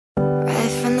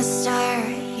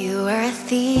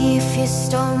thief, you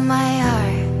stole my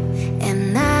heart,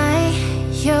 and I,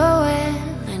 your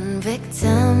willing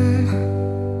victim.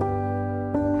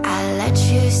 I let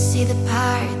you see the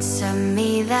parts of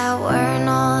me that weren't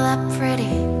all that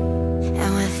pretty,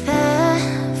 and with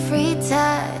every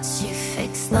touch you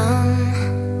fix them.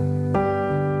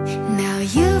 Now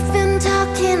you've been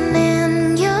talking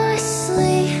in your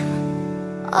sleep,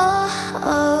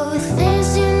 oh,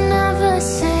 things you never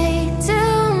say to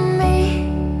me.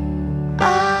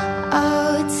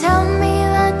 Oh, tell me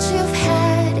that you've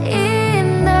had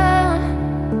enough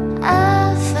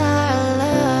of our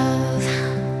love.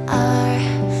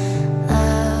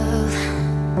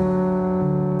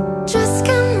 Just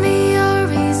give me a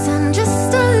reason,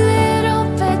 just a little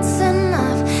bit's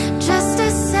enough. Just a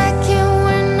second,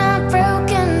 we're not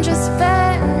broken, just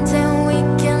bent, and we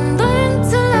can learn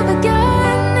to love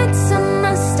again. It's in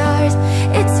the stars,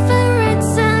 it's been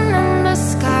written in the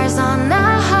scars on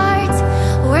our hearts.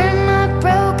 We're not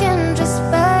broken, just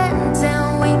bent,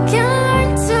 and we can learn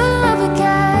to love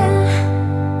again.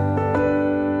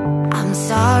 I'm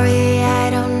sorry, I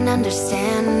don't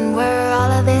understand where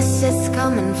all of this is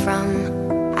coming from.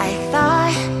 I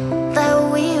thought that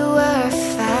we were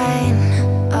fine.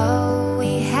 Oh,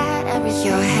 we had everything.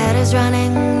 Your head is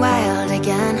running wild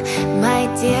again. My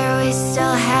dear, we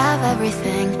still have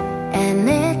everything, and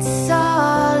it's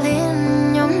all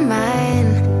in your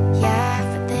mind. Yeah,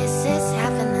 but this is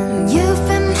happening. You've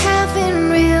been having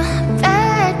real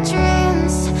bad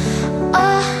dreams.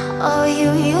 Oh, you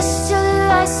used to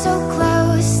lie so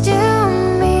close to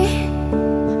me.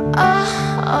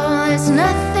 Oh, there's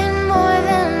nothing more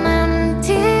than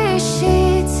empty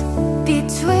sheets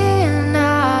between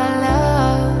our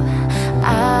love.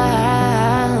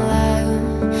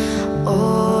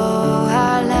 Oh,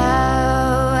 our love.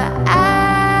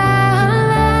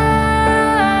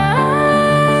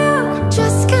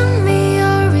 Just give me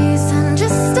a reason,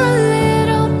 just a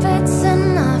little bit's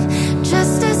enough.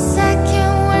 Just a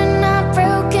second, we're not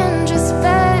broken, just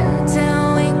bent,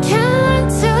 and we can learn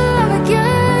to love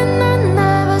again and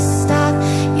never stop.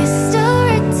 You're still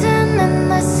written in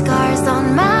the scars on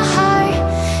my heart.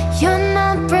 You're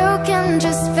not broken,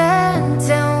 just bent,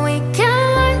 and we can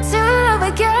learn to love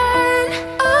again.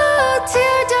 Oh,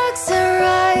 tear ducts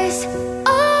arise,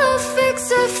 oh, fix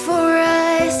it for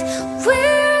us.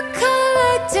 We're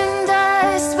collecting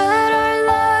dust, but our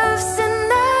love's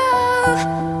enough.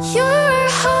 You're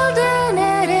holding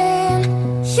it in,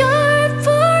 you're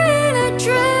pouring a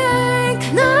drink.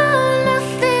 No,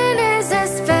 nothing is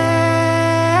as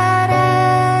bad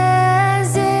as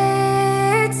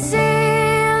it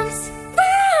seems.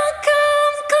 We'll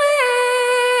come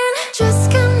clean. Just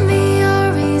give me a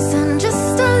reason,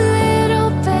 just a little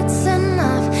bit's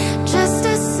enough. Just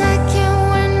a second,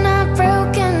 we're not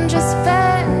broken, just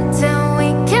bent, and we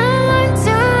can learn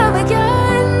to love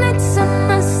again. It's in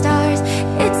the stars,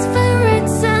 it's been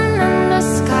written in the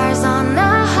scars on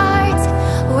our hearts.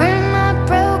 We're not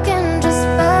broken, just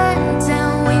bent,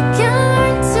 and we can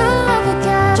learn to love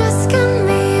again. Just give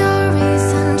me a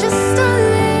reason, just a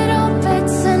little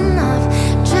bit's enough.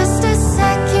 Just a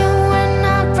second, we're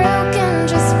not broken,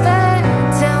 just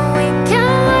bent, and we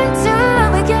can learn to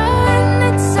love again.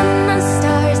 It's in the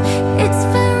stars, it's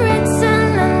been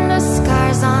written in the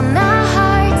scars on our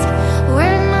hearts.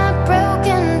 We're not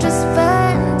broken, just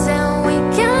bent, and we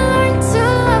can learn to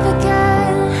love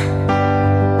again.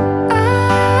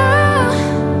 Oh,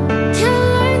 can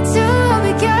learn to love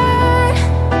again.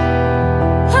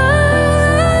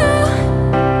 Oh,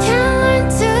 can learn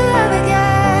to love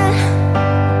again.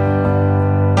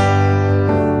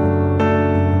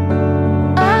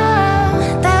 Oh,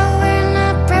 that we're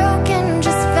not broken,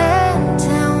 just bent,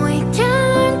 and we can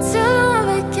learn to love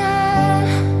again.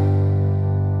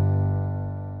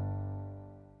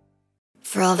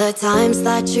 For all the times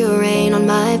that you rain on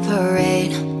my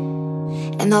parade,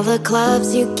 and all the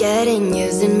clubs you get in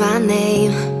using my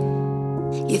name.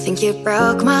 You think you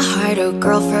broke my heart, oh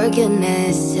girl, for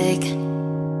goodness sake.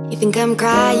 You think I'm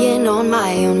crying on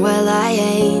my own, well I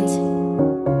ain't.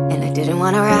 And I didn't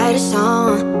wanna write a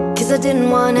song, cause I didn't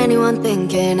want anyone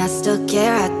thinking I still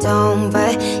care, I don't.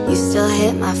 But you still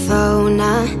hit my phone,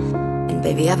 and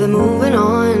baby I've been moving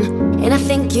on. And I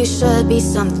think you should be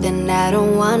something I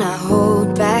don't wanna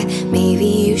hold back. Maybe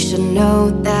you should know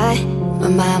that my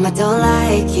mama don't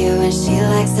like you, and she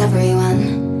likes everyone.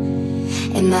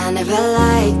 And I never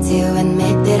liked to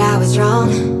admit that I was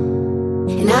wrong.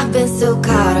 And I've been so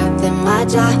caught up in my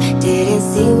job, didn't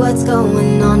see what's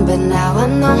going on, but now I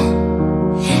know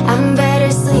I'm better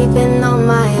sleeping on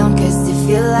my own. Cause if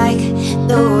you like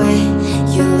the way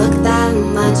you look that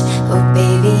much, oh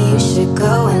baby, you should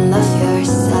go and love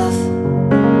yourself.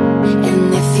 And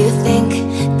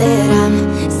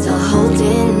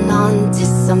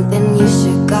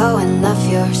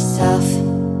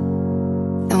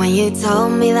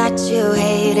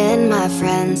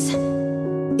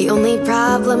The only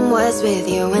problem was with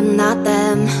you and not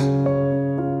them.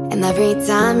 And every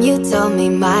time you told me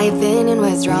my opinion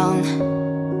was wrong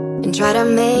and tried to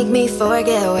make me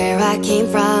forget where I came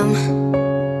from.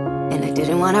 And I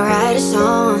didn't want to write a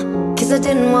song, cause I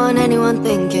didn't want anyone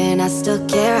thinking I still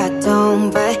care, I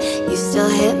don't. But you still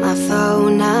hit my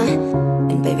phone now,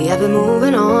 and baby I've been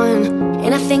moving on.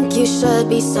 And I think you should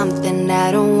be something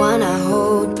I don't wanna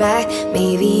hold back.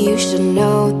 Maybe you should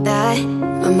know that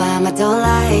my mama don't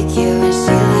like you and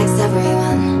she likes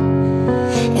everyone.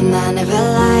 And I never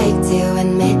liked to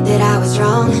admit that I was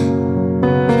wrong.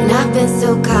 And I've been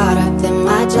so caught up in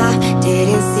my job,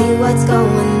 didn't see what's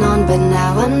going on. But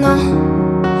now I know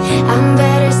I'm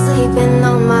better sleeping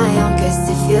on my own. Cause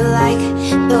if you like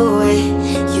the way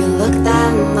you look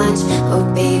that much, oh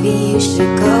baby you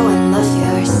should go and love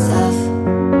yourself.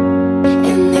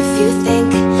 And if you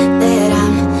think that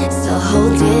I'm still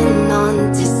holding on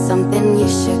to something, you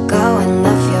should go and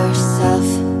love yourself.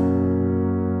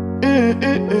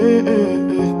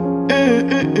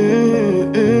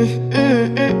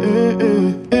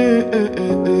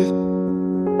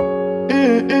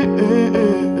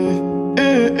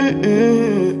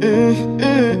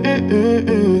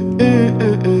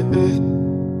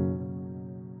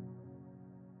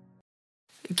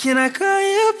 Can I call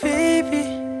you baby?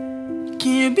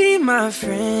 Can you be my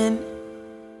friend?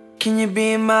 Can you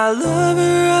be my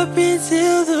lover up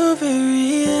until the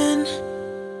very end?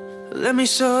 Let me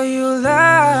show you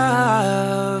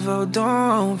love, oh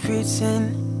don't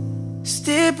pretend.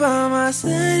 Stay by my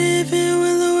side even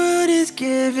when the world is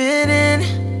giving in.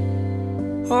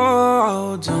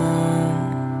 Oh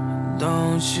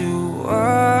don't you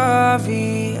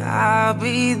worry, I'll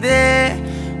be there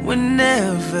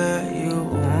whenever you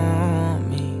want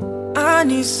me. I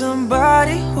need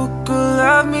somebody who could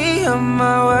love me at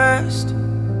my worst.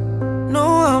 No,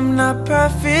 I'm not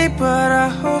perfect, but I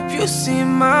hope you see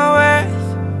my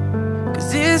worth.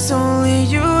 Cause it's only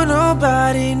you,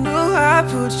 nobody knew I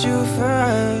put you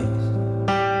first.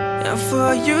 And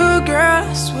for you, girl,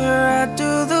 I swear I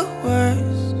do the worst.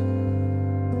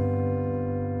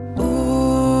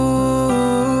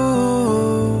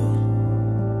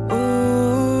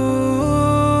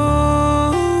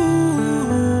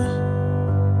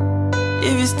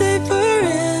 If you stay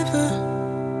forever,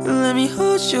 let me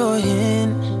hold your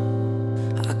hand.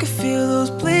 I can feel those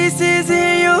places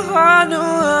in your heart no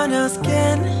one else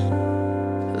can.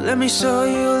 Let me show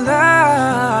you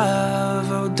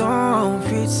love, oh don't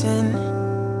pretend.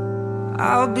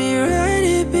 I'll be right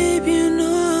here, baby, you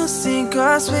know I'll sink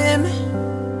or swim.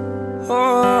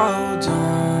 Oh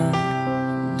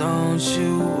don't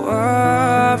you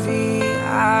worry,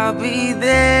 I'll be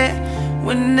there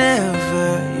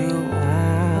whenever you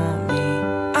want me.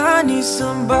 I need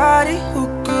somebody who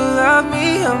could love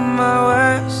me at my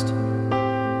worst.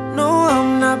 No,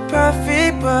 I'm not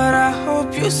perfect, but I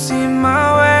hope you see my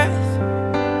worth.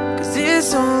 Cause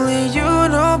it's only you,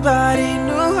 nobody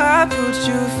knew I put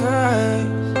you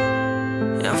first.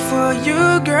 And for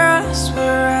you, girl, I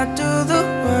swear I do the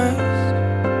worst.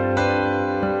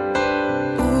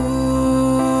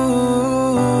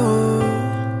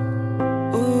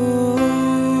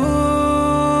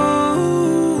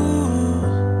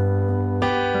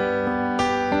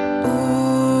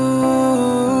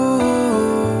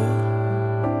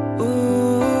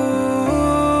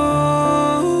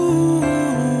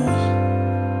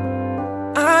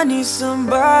 I need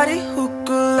somebody who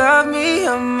could love me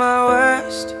at my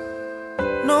worst.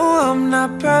 No, I'm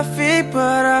not perfect,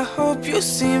 but I hope you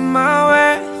see my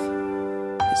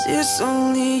worth. Cause it's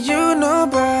only you,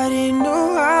 nobody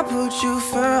knew I put you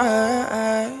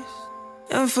first.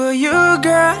 And for you,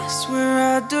 girl, I swear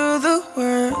I do the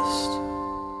worst.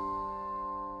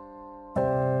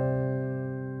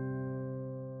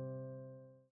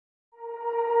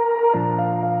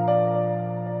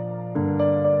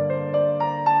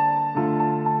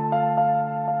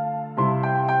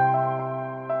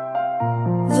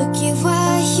 Look at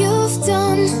what you've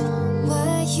done.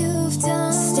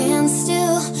 Stand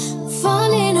still,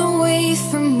 falling away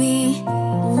from me.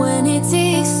 When it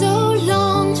takes so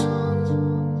long,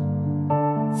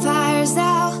 fire's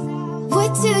out,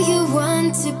 what do you want?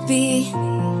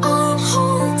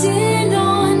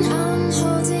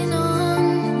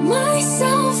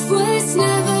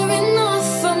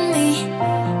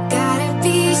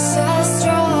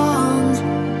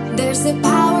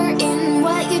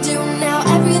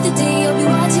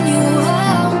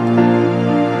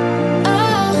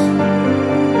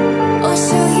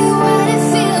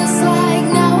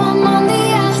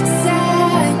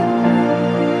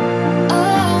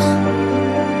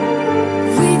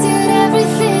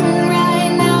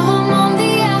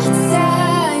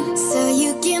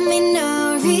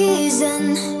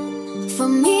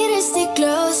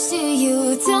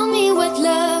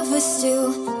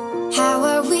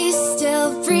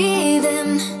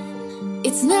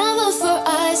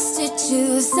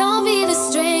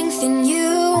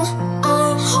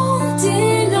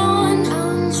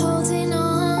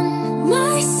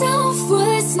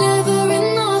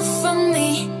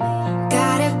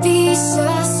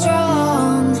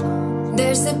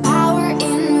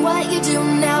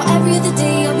 every other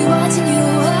day I'll be watching you.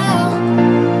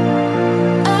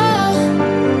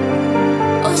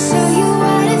 I'll show you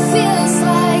what it feels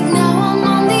like. Now I'm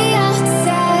on the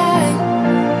outside.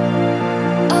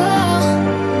 Oh,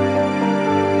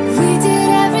 we did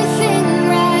everything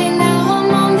right. Now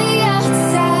I'm on the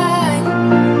outside.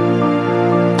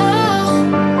 Oh,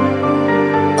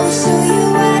 I'll show you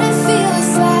what it feels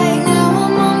like. Now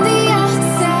I'm on the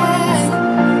outside.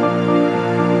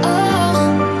 Oh,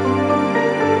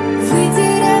 we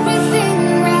did everything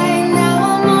right. Now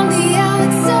I'm on the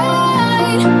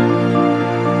outside.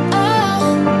 Oh,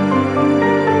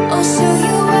 I'll show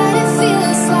you what it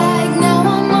feels like. Now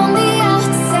I'm on the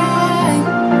outside.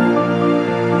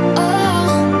 Oh,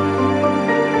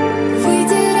 we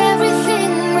did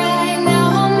everything right. Now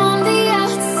I'm on the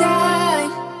outside.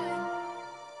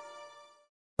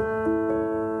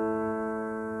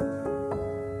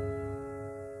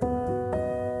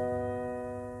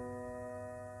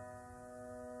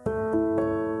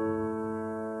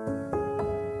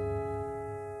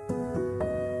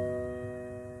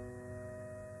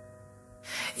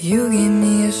 You gave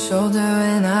me a shoulder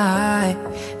when I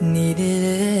needed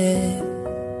it.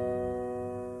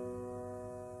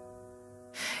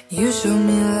 You showed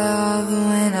me love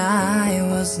when I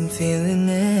wasn't feeling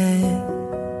it.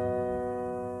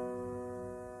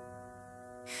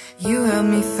 You helped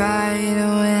me fight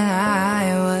when I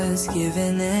was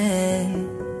giving in.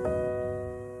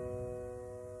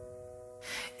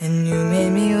 And you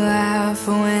made me laugh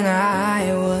when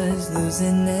I was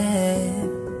losing it.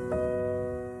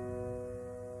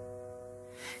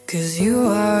 'Cause you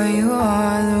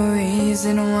are the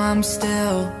reason why I'm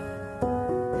still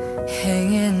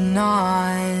hanging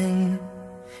on.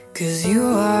 'Cause you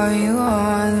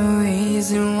are the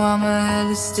reason why my head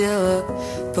is still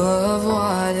above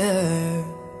water.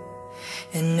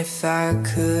 And if I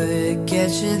could get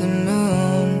you the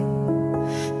moon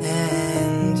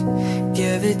and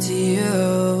give it to you,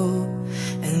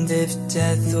 and if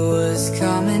death was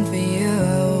coming for you,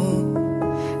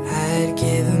 I'd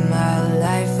give my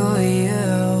life for you.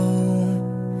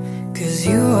 'Cause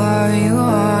you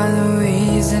are the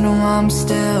reason why I'm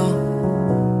still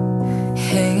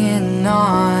hanging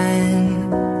on.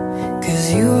 'Cause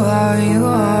you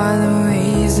are the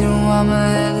reason why my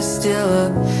head is still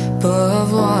above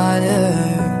water.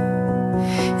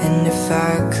 And if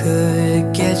I could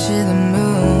get you the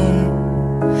moon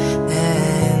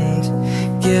and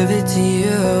give it to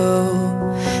you,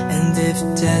 and if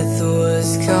death was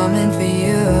coming for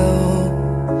you,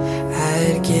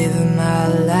 I'd give my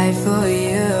life for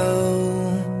you.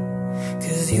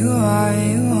 'Cause you are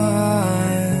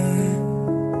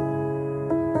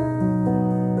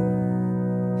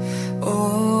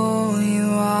oh, you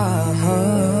are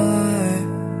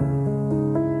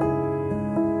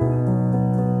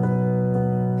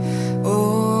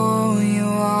oh, you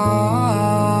are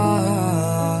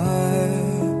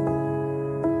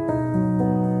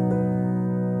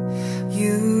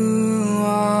you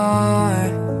are.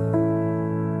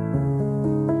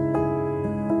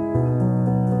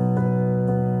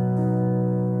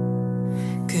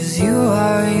 'Cause you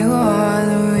are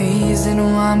the reason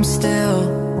why I'm still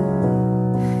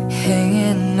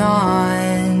hanging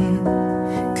on.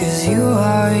 'Cause you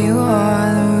are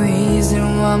the reason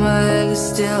why my head is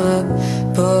still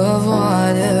above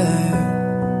water.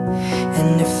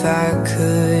 And if I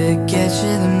could get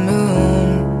you the moon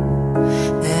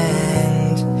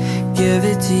and give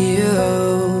it to you,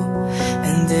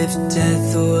 and if death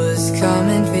was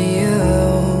coming for you,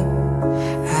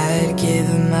 I'd give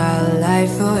my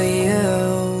life for you.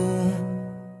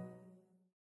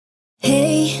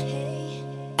 Hey,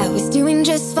 I was doing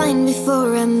just fine before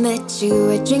I met you.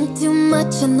 I drink too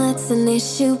much and that's an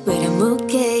issue, but I'm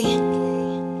okay.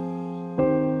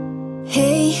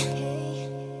 Hey,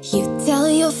 you tell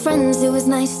your friends it was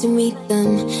nice to meet them,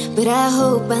 but I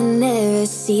hope I never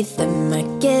see them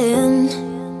again.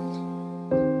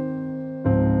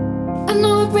 I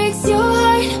know it breaks your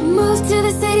heart. Moved to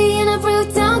the city in a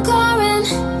broke down car, and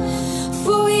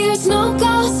 4 years no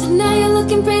calls, and now you're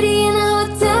looking pretty in a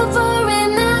hotel bar.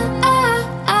 And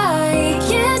I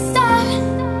can't stop.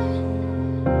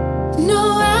 No,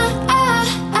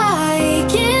 I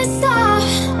can't stop.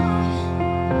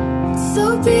 So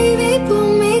baby, pull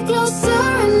me closer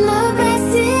in the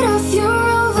backseat of your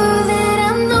Rover that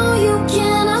I know you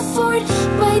can't afford.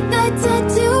 Write that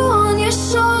tattoo on your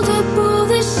shoulder. Pull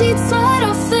the sheets right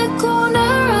off the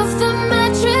corner of the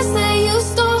mattress that you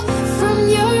stole from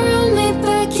your roommate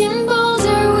back in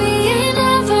Boulder. We ain't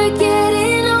ever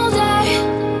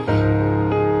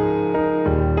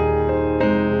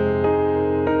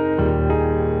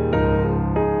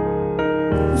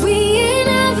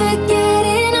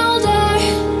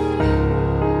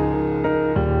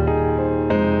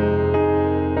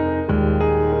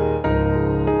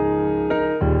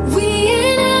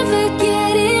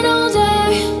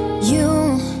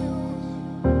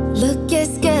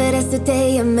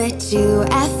I met you.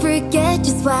 I forget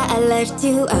just why I left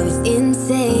you. I was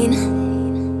insane.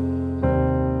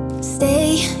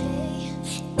 Stay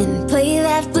and play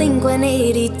that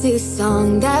Blink-182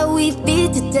 song that we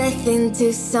beat to death in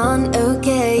Tucson,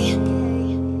 okay?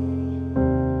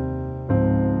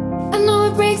 I know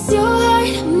it breaks your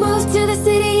heart. Moved to the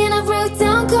city and I broke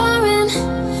down crying.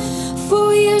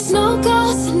 4 years, no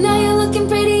calls. Now you're looking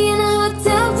pretty in a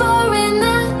hotel bar, and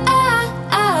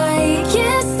I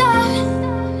can't stop.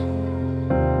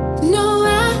 No,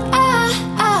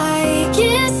 I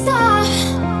can't stop.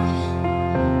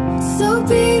 So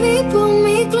baby, pull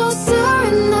me closer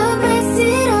in the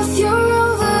backseat of your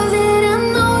Rover that I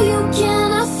know you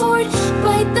can't afford.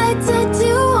 Bite that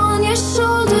tattoo on your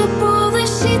shoulder. Pull the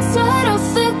sheets right off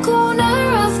the corner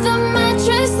of the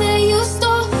mattress that you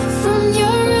stole from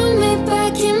your roommate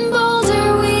back in Boulder.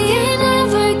 We ain't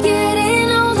never getting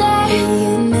older. We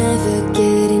ain't never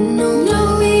getting older. No,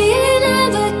 we ain't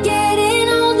never getting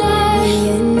older. We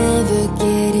ain't never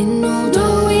getting older. No,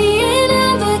 we ain't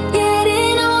never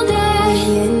getting older. We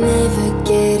ain't never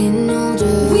getting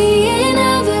older. We ain't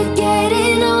never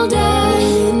getting older.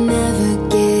 We ain't never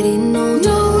getting older.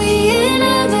 No, we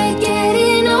ain't never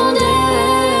getting older.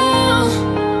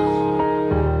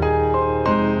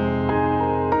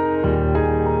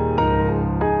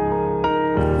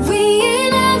 We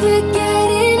ain't never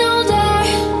getting older.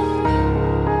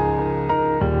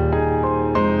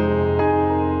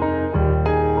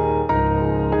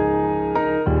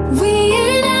 We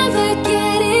ain't never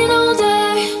getting older.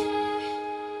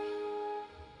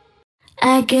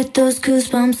 I get those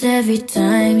goosebumps every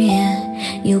time,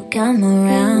 yeah. You come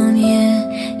around,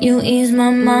 yeah. You ease my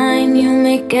mind, you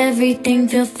make everything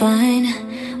feel fine.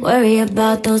 Worry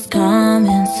about those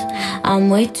comments, I'm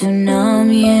way too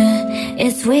numb, yeah.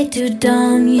 It's way too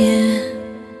dumb, yeah.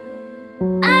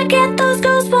 I get those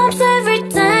goosebumps every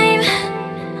time.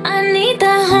 I need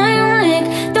the Heimlich,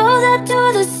 throw that to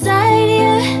the side,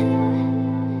 yeah.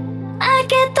 I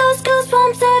get those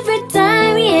goosebumps every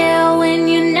time, yeah. When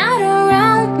you're not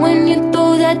around, when you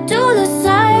throw that to the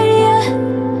side, yeah.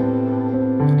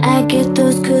 I get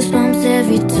those goosebumps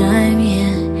every time,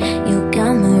 yeah. You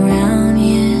come around,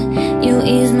 yeah. You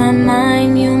ease my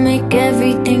mind, you make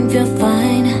everything feel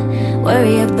fine.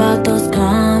 Worry about those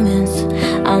comments,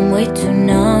 I'm way too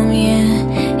numb,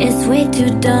 yeah. It's way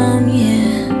too dumb,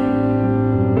 yeah.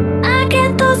 I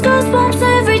get those goosebumps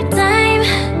every time.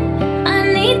 I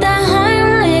need the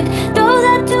Heimlich, throw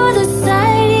that to the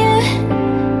side, yeah.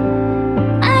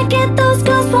 I get those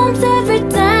goosebumps every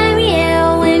time,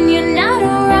 yeah. When you're not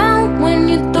around, when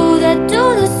you throw that to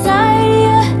the side,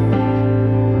 yeah.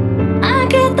 I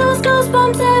get those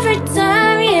goosebumps every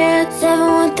time, yeah.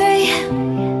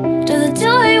 713 to the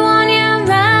 281, yeah, I'm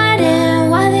riding.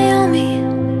 Why they on me?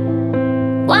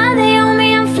 Why they on me?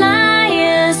 I'm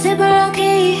flying, sipping low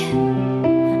key.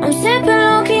 I'm sipping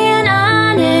low key and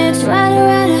Onyx,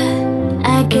 rider.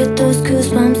 I get those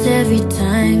goosebumps every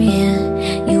time, yeah.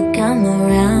 You come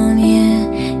around, yeah.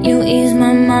 You ease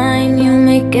my mind, you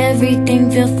make everything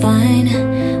feel fine.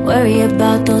 Worry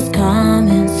about those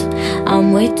comments,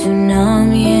 I'm way too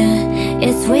numb, yeah.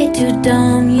 It's way too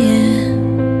dumb, yeah.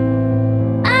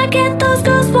 I get those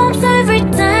goosebumps every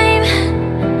time.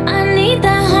 I need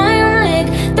the Heimlich,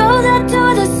 throw that to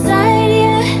the side,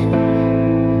 yeah.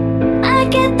 I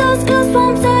get those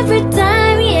goosebumps every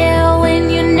time, yeah. When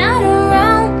you're not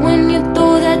around, when you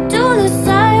throw that to the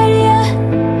side, yeah.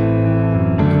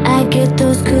 I get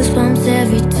those goosebumps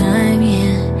every time,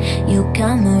 yeah. You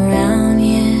come around,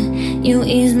 yeah. You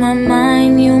ease my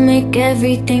mind, you make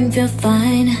everything feel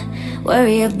fine.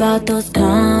 Worry about those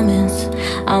comments,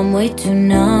 I'm way too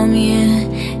numb, yeah.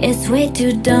 It's way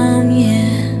too dumb,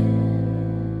 yeah.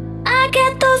 I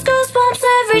get those goosebumps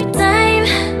every time.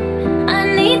 I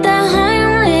need the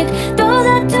Heimlich, throw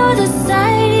that to the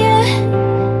side, yeah.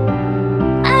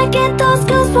 I get those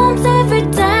goosebumps every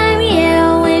time,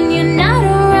 yeah. When you're not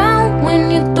around, when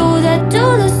you throw that to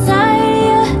the side,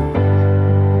 yeah.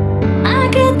 I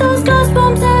get those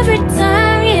goosebumps every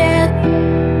time, yeah.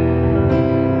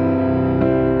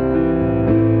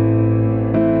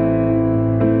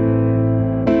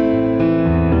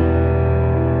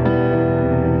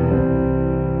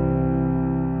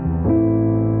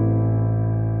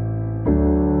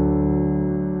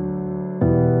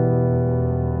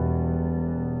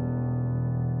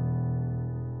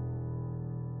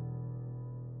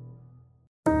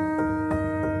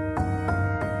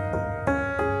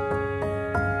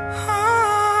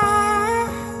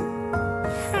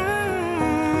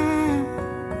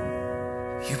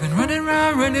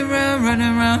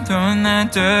 Running round, throwing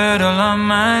that dirt all on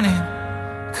my name.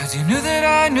 'Cause Cause you knew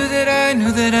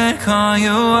that I'd call you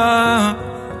up.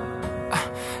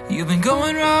 You've been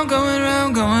going round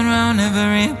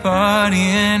every party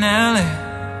in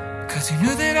LA. Cause you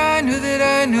knew that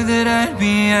I'd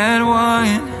be at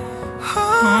one.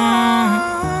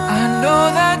 I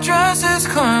know that dress is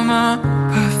karma,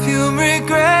 perfume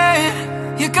regret.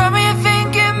 You got me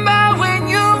thinking about when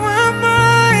you were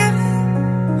mine.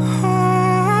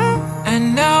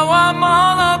 And now I'm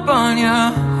all up on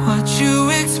ya. What you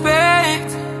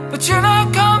expect? But you're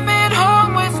not coming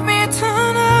home with me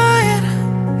tonight.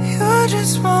 You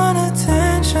just want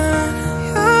attention.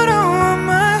 You don't want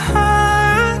my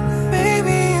heart.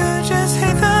 Baby, you just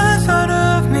hate the thought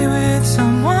of me with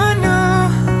someone new.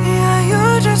 Yeah,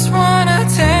 you just want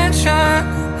attention.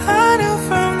 I knew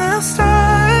from the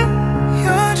start.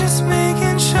 You're just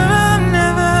making sure I'm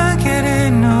never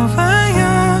getting over you.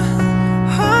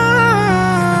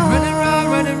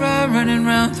 Running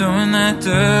round, throwing that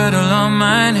dirt all on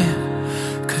my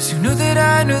name. Cause you knew that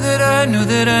I'd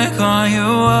call you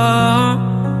up.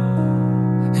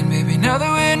 And baby, now that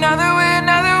we're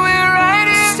right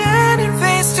here, standing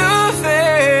face to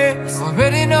face, you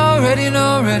already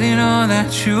know that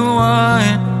you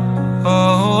want.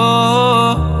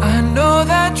 Oh, I know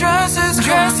that dress is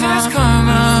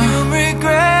karma, you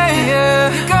regret,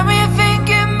 yeah. You got me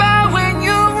thinking about when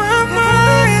you were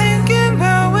mine.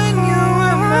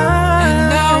 And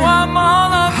now I'm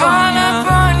all up on ya.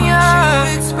 What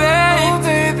you expect? Oh,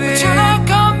 baby, but you're not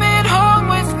coming home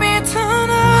with me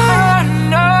tonight.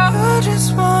 No, you just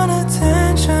want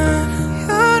attention.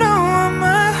 You don't want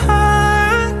my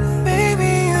heart.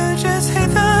 Baby, you just hate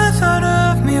the thought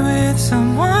of me with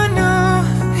someone new.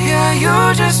 Yeah, you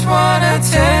just want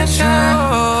attention.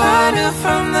 I knew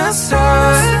from the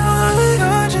start.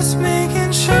 You're just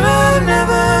making sure I'm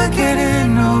never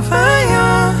getting over you.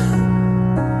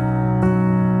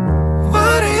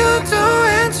 What are you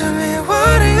doing to me?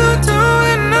 What are you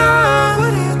doing now?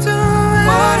 What are you doing?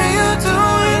 What are you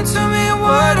doing to me?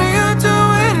 What are you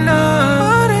doing now?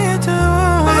 What are you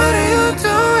doing? What are you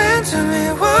doing to me?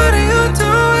 What are you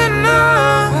doing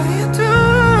now? What are you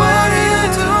doing? What are you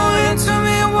doing to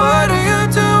me? What are you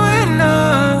doing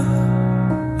now?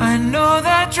 I know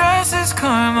that dress is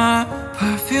karma,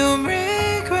 perfume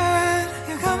regret.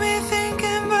 You got me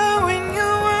thinking about when you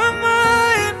were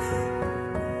mine.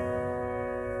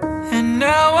 And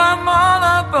now I'm all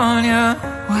up on ya.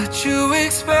 What you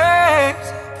expect?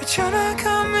 But you're not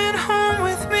coming home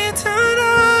with me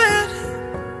tonight.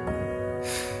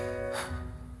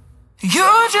 You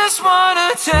just want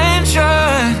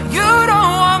attention. You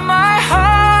don't want my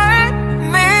heart.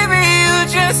 Maybe you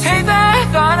just hate the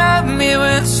thought of me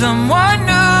with someone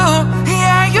new.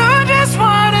 Yeah, you just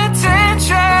want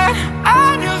attention.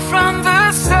 I knew from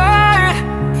the start.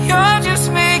 You're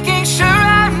just making sure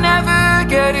I'm never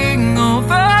getting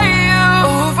over you.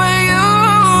 Over you.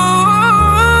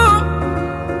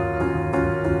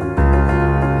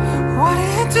 What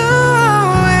are you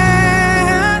doing?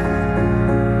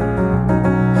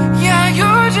 Yeah,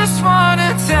 you just want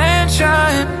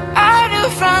attention. I knew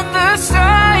from the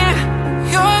start.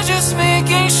 You're just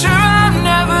making sure I'm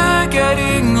never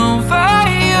getting over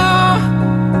you.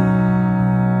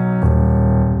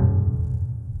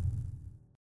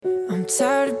 I'm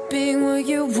tired of being what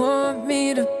you want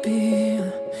me to be.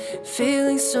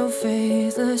 Feeling so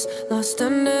faithless, lost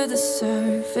under the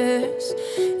surface.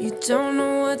 You don't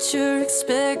know what you're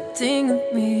expecting of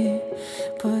me.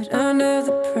 Put under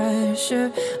the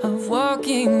pressure of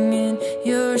walking in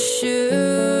your shoes.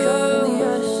 Caught in the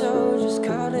undertow, just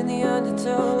caught in the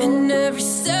undertow. And every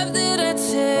step that I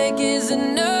take is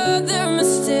another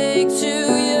mistake to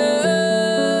you.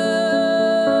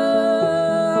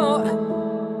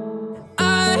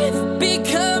 I've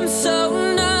become so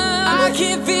numb, I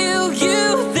can't feel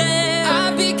you there.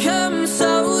 I've become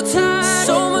so tired,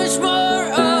 so much more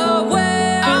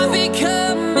aware. I'm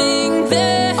becoming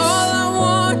there. All I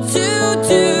want to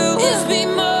do is be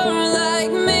more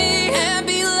like me and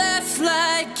be less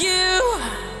like you.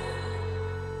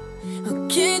 Oh,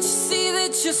 can't you see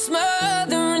that you're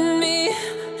smothering me?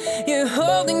 You're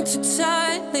holding too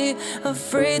tightly,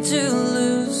 afraid to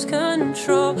lose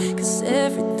control. Cause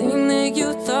everything that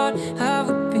you thought I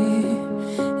would be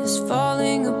is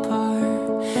falling apart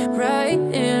right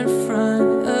in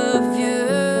front of you.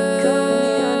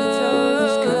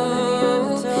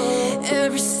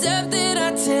 Every step that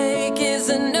I take is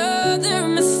another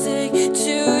mistake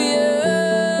to you.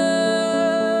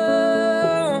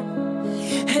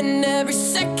 And every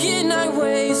second I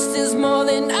waste is more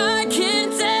than I can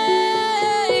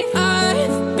take.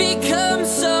 I've become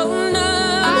so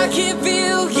numb, I can't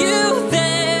feel you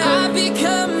there. I've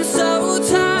become so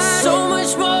tired, so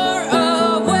much more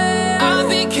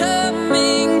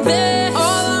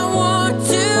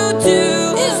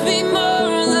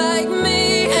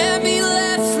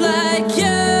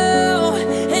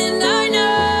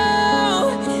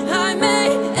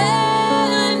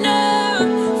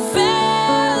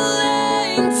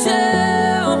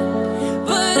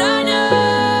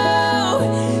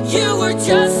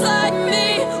just like me,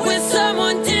 with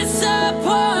someone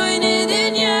disappointed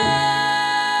in you.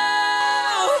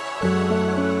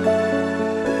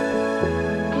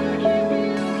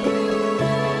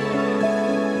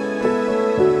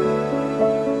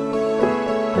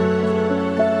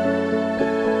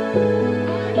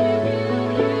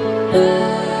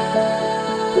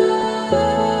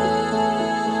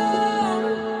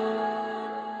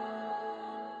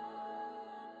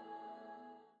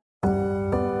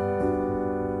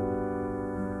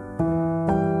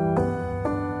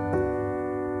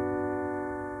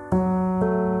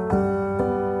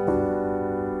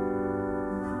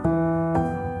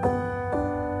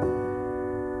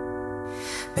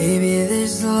 Baby,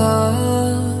 this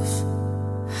love,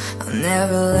 I'll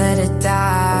never let it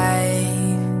die.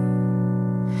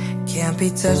 Can't be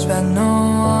touched by no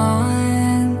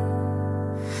one,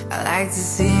 I like to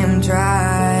see him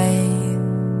try.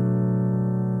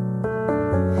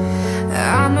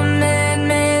 I'm a man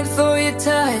made for your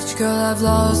touch, girl, I've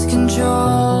lost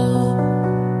control.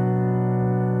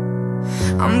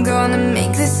 I'm gonna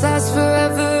make this last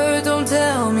forever, don't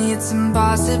tell me it's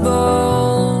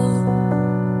impossible.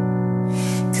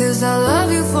 'Cause I love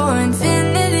you for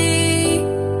infinity,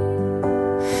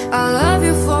 I love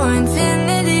you for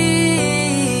infinity,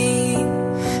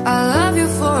 I love you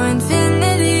for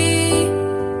infinity,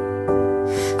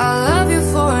 I love you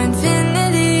for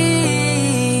infinity.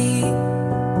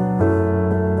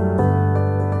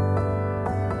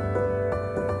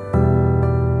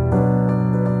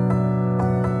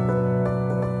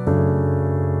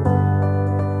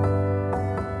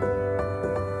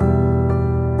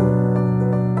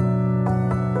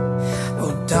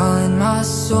 Darling, my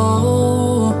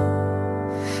soul,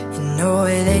 you know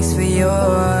it aches for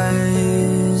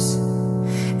yours,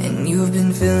 and you've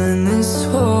been filling this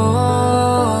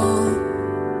hole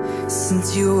since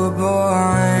you were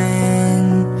born.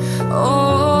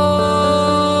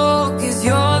 Oh, 'cause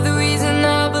you're the reason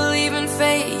I believe in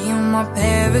fate, you're my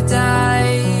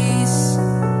paradise,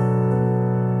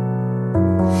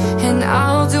 and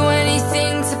I'll do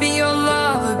anything to be your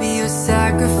lover, be your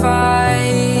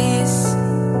sacrifice.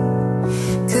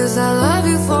 'Cause I love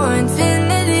you for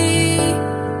infinity,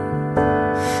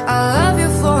 I love you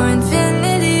for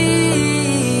infinity,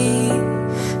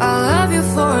 I love you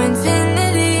for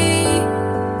infinity,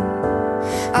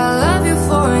 I love you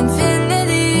for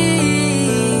infinity.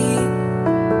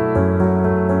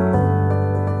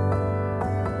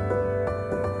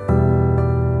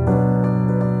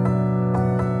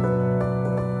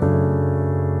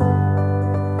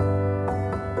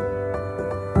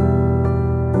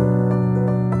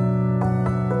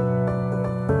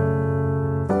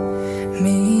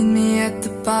 Meet me at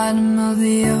the bottom of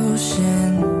the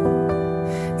ocean,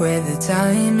 where the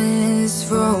time is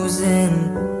frozen,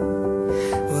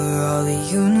 where all the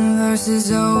universe is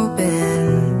open.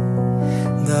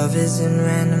 Love isn't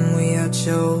random, we are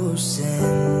chosen,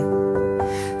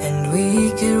 and we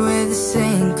could wear the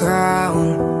same crown.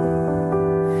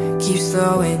 Keep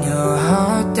slowing your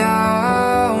heart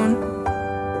down,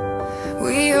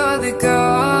 we are the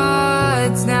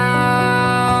gods now.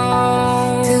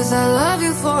 'Cause I love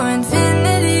you for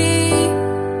infinity,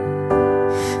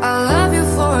 I love you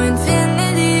for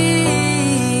infinity,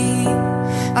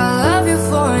 I love you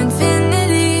for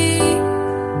infinity,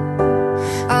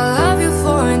 I love you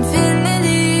for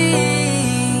infinity.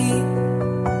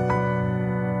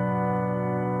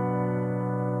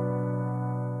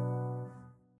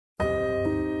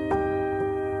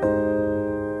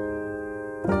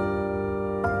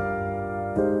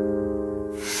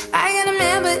 I got a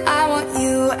man but I want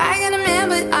you, I got a man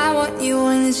but I want you,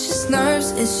 and it's just nerves,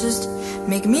 it's just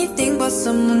making me think about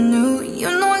someone new. You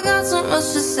know I got so much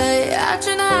to say, I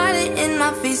try to hide it in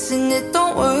my face and it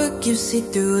don't work. You see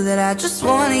through that I just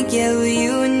wanna get with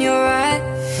you, and you're right,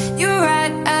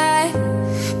 I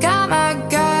got my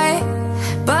guy,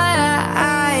 but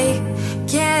I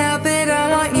can't help it, I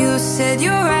want you. Said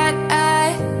you're right,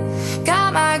 I got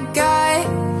my guy,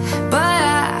 but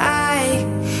I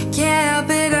can't help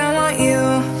it, I want you.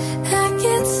 I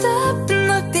can't stop and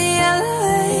look the other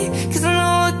way, 'cause I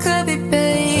know it could be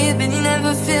bad, but you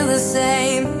never feel the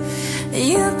same.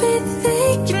 You'll be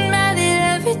thinking about it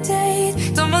every day.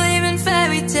 Don't believe in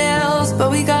fairy tales, but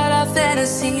we got our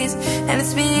fantasies, and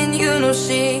it's me and you, no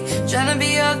she, trying to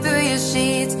be all through your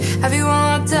sheets. Have you all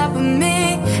on top of me,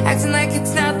 acting like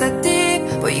it's not that deep,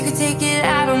 but you can take it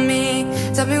out on me.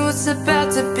 Tell me what's about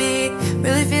to be,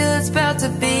 really feel it's about to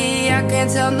be. I can't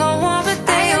tell no one, but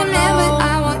they all know. I got a man but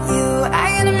I want you, I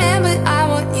got a man but I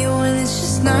want you, and it's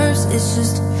just nerves, it's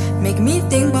just making me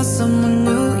think about someone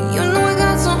new. You know I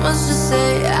got so much to say,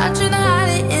 I try to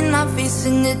hide it in my face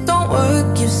and it don't work.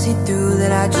 see through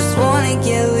that I just wanna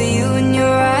get with you. And you're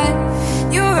right,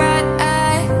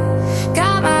 I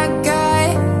got my guy,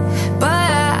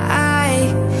 but I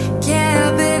can't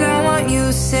help it, I want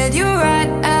you. Said you're right,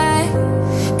 I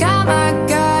got my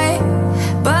guy,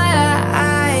 but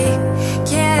I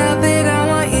can't help it, I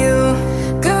want you.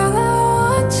 Girl, I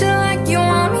want you like you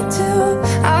want me to.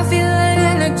 I feel that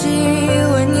energy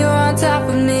when you're on top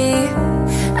of me.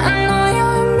 I know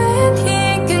you're a man, he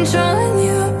ain't controlling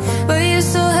you, but you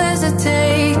still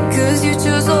hesitate, cause you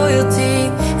choose loyalty.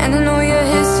 And I know your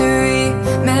history,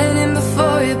 met him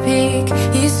before your peak.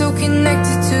 He's so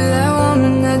connected to that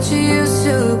woman that you used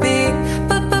to be.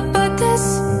 But this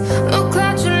will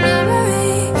cloud your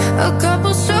memory. A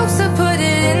couple strokes to put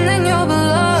it in, then you'll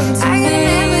belong to me. I get a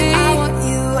man, but I want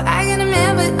you. I get a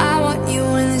man, but I want you.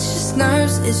 And it's just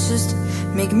nerves, it's just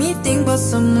make me think about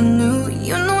someone new.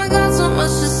 You know I got so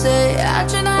much to say. I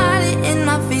try to hide it in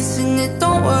my face and it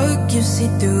don't work. You see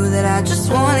through that I just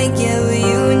wanna get with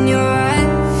you. And you're right,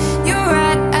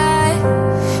 I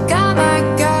got my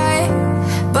guy,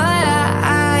 but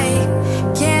I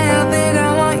can't help it, I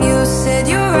want you. Said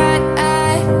you're right,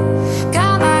 I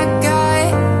got my guy,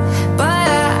 but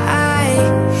I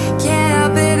can't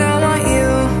help it, I want you.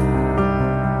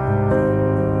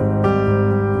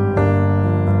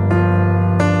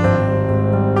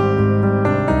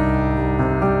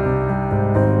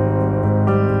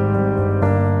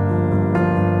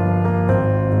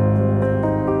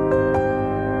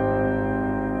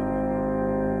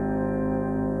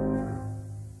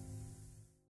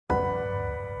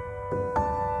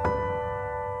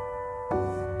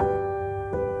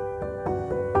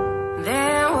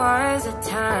 There was a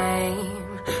time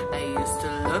I used to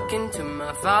look into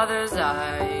my father's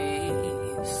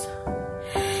eyes.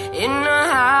 In a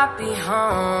happy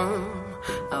home,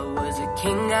 I was a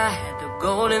king, I had the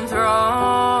golden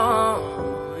throne.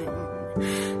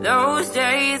 Those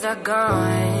days are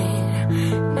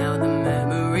gone, now the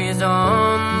memories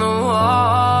on the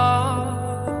wall.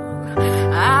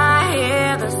 I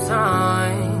hear the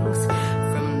songs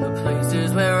from the places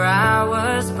where I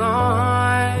was born.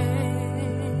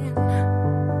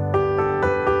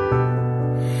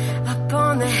 Up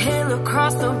on the hill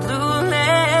across the blue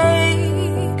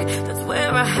lake, that's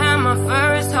where I had my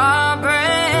first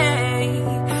heartbreak.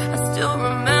 I still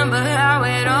remember how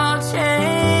it all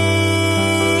changed.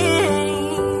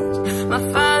 My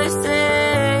father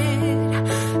said,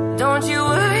 don't you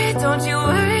worry,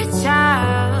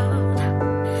 child.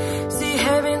 See,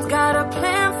 heaven's got a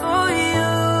plan for you.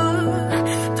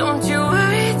 Don't you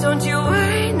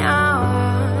worry now.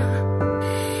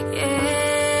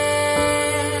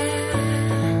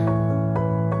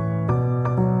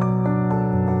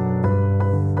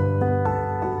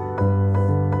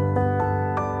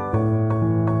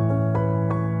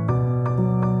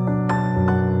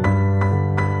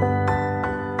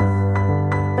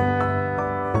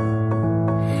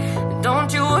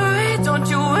 Don't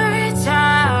you worry,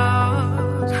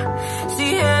 child.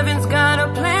 See, heaven's got a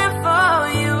plan for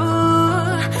you.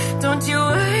 Don't you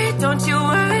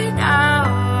worry now.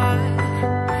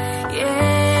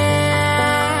 Yeah.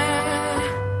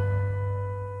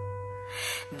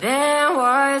 There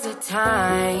was a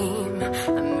time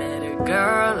I met a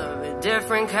girl of a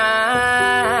different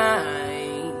kind.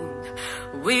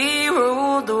 We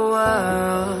ruled the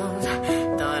world,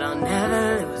 thought I'll never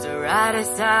lose her right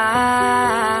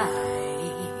aside.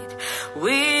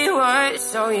 We were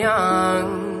so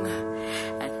young,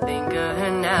 I think of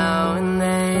her now and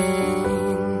then.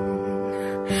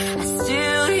 I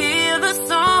still hear the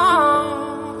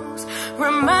songs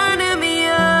reminding me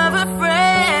of a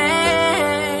friend.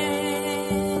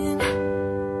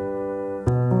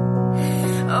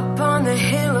 Up on the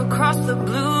hill across the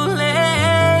blue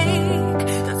lake,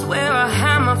 that's where I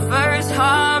had my first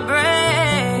heartbreak.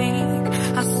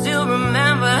 I still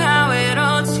remember how it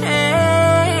all changed.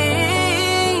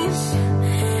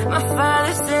 My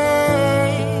father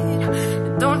said,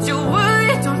 don't you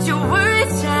worry,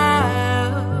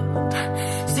 child.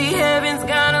 See, heaven's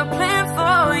got a plan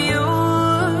for you.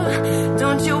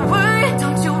 Don't you worry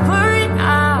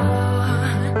now.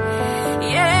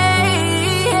 Yeah.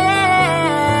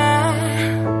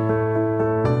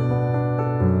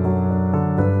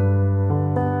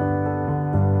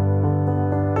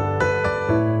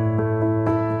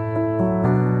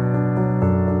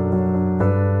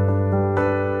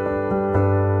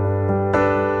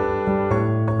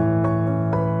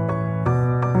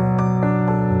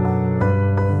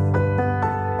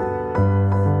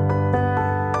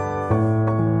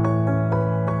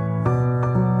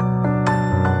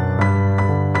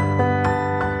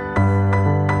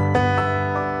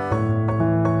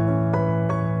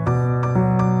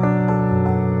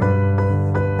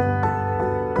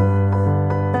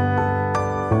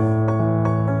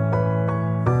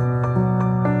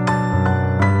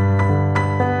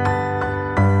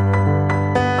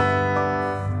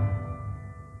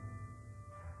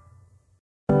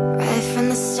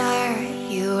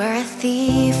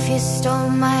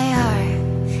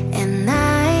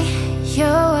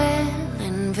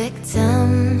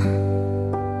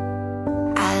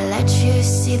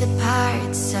 see the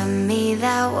parts of me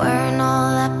that weren't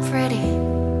all that pretty,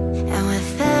 and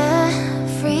with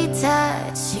every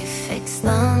touch you fix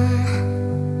them.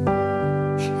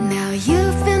 Now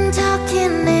you've been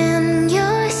talking in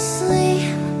your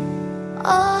sleep.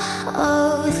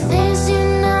 Oh, things you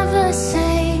never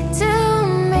say to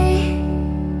me.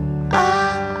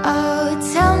 Oh,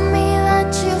 tell me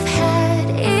that you've had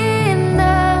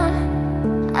enough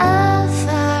of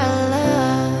our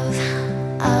love,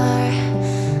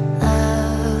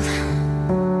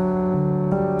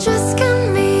 Just give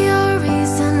me a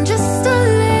reason, just a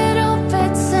little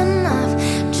bit's enough.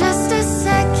 Just a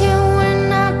second, we're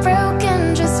not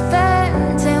broken, just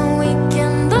bent, and we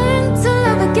can learn to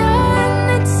love again.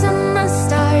 It's in the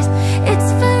stars,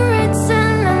 it's been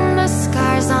written in the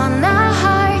scars on our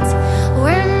hearts.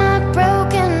 We're not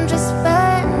broken, just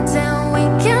bent, and we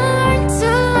can learn to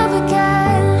love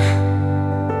again.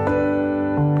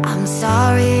 I'm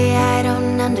sorry, I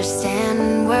don't understand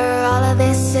where all of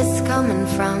this is coming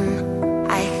from.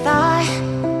 I thought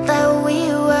that we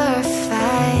were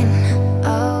fine.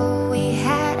 Oh, we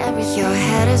had everything. Your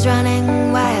head is running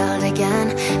wild again.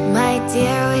 My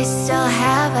dear, we still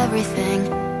have everything,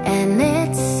 and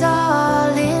it's all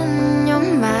in your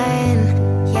mind.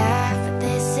 Yeah, but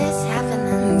this is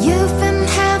happening. You've been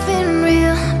having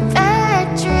real bad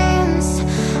dreams.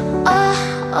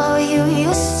 Oh, you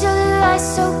used to lie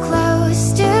so close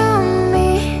to me.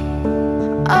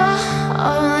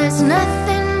 Oh, there's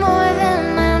nothing more than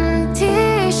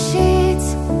empty sheets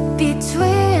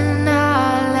between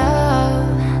our love.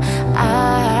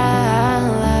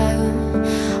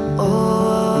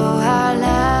 Oh, our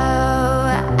love.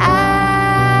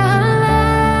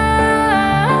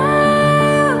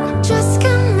 Just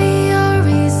give me a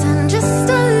reason, just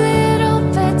a little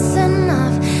bit's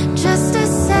enough. Just a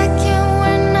second,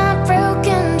 we're not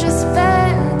broken, just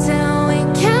bent, and we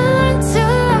can learn to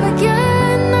love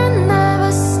again. I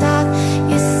never stop.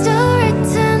 You're still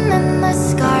written in the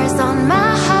scars on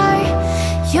my heart.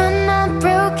 You're not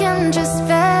broken, just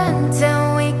bent, and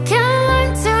we can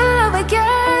learn to love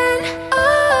again.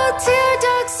 Oh, tear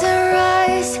ducts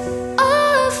arise.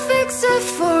 Oh, fix it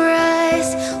for us.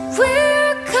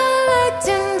 We're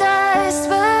collecting dust,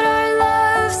 but our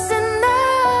love's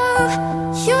enough.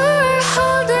 You're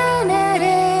holding it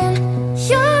in.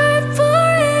 You're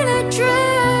pouring a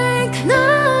drink. No,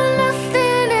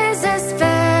 nothing is as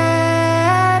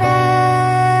bad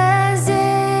as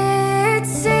it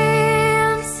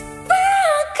seems.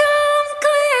 We'll come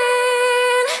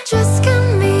clean. Just give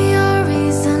me a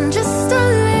reason, just a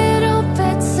little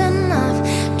bit's enough.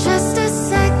 Just a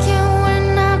second, we're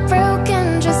not broken,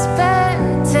 just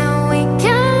bent, and we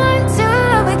can learn to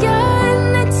love again.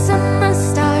 It's in the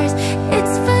stars,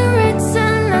 it's been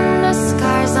written in the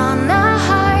scars on our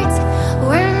hearts.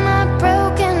 We're not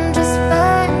broken, just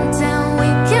bent, and we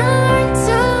can learn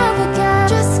to love again.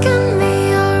 Just give me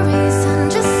a reason,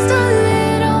 just a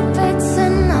little bit's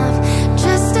enough.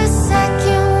 Just a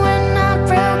second, we're not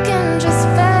broken, just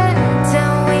bent,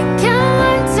 and we can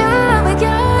learn to love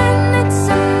again. It's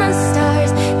in the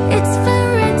stars, it's been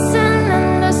written in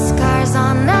the scars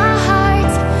on our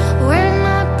hearts. We're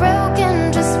not broken,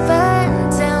 just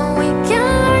bent, and we can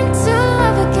learn to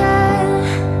love again.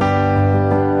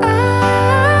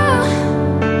 Oh,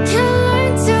 can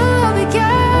learn to love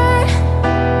again.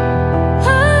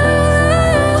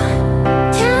 Oh,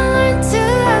 can learn to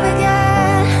love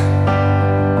again.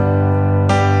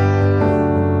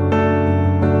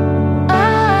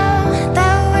 Oh,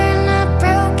 that we're not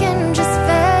broken, just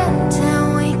bent, and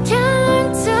we can learn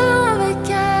to love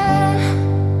again.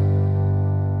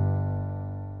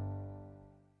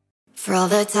 For all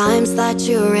the times that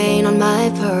you rain on my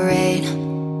parade,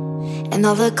 and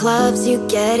all the clubs you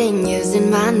get in using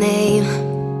my name.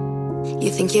 You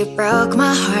think you broke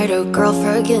my heart, oh girl,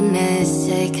 for goodness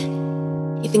sake.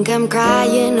 You think I'm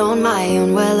crying on my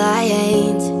own, well I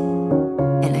ain't.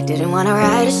 And I didn't wanna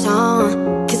write a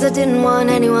song, cause I didn't want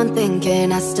anyone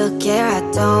thinking I still care, I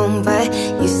don't. But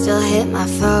you still hit my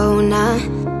phone,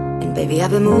 and baby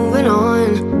I've been moving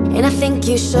on. And I think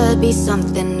you should be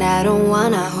something I don't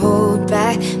wanna hold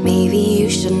back. Maybe you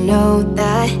should know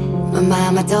that my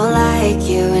mama don't like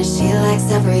you, and she likes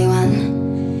everyone.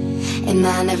 And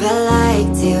I never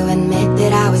liked to admit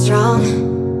that I was wrong.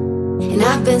 And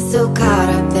I've been so caught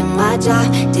up in my job,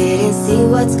 didn't see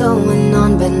what's going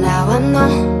on, but now I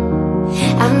know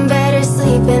I'm better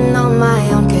sleeping on my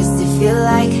own. Cause if you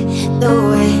like the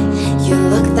way you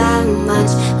look that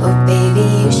much, oh baby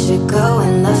you should go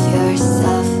and love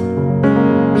yourself.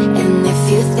 And if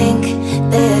you think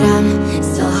that I'm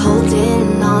still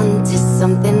holding on to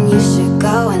something, you should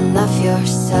go and love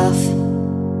yourself.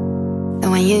 And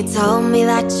when when you told me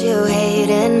that you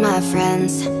hated my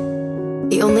friends.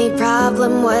 The only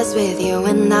problem was with you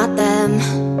and not them.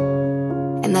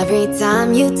 And every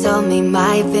time you told me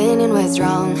my opinion was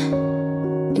wrong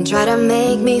and tried to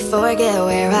make me forget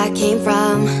where I came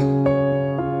from.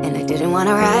 And I didn't want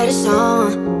to write a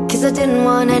song, cause I didn't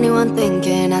want anyone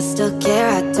thinking I still care.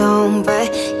 I don't,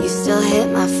 but you still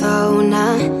hit my phone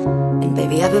now. And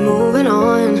baby, I've been moving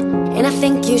on, and I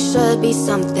think you should be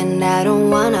something I don't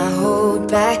wanna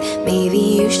hold back. Maybe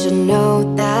you should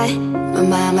know that my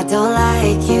mama don't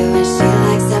like you and she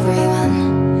likes everyone.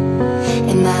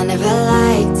 And I never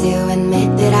liked to admit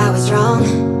that I was wrong.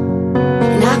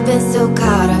 And I've been so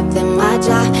caught up in my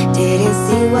job, didn't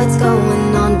see what's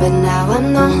going on, but now I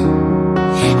know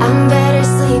I'm better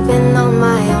sleeping on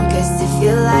my own. Cause if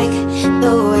you like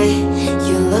the way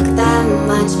you look that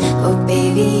much, oh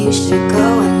baby, you should go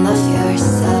and love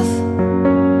yourself.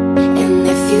 And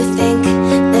if you think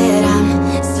that I'm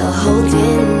still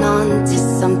holding on to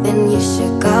something, you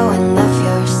should go and love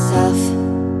yourself.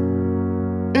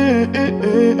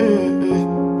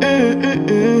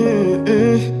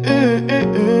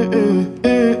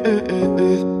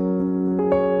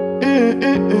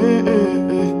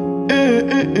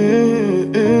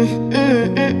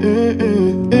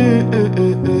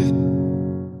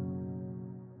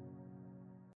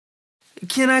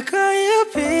 Can I call you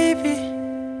baby?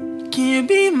 Can you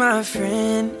be my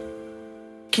friend?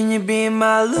 Can you be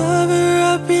my lover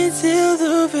up until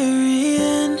the very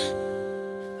end?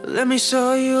 Let me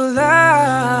show you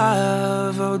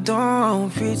love, oh don't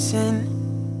pretend.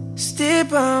 Stay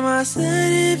by my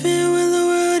side even when the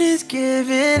world is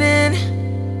giving in.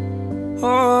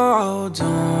 Oh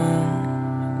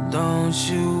don't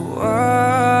you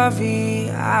worry,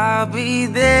 I'll be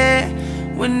there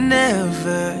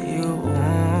whenever you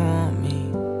want me.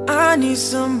 I need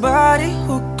somebody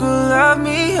who could love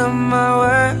me at my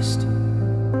worst.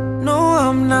 No,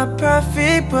 I'm not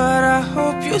perfect, but I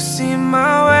hope you see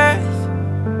my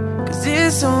worth. Cause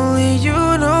it's only you,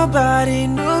 nobody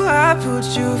knew I put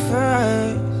you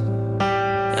first.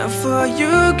 And for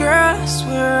you, girl, I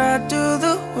swear I do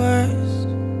the worst.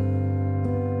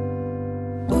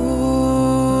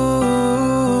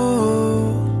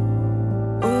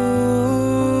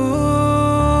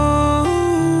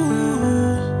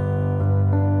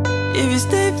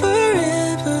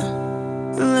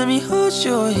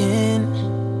 Your hand,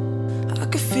 I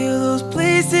can feel those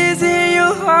places in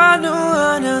your heart no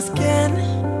one else can.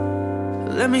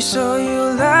 Let me show you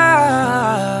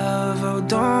love, oh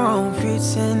don't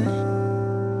pretend.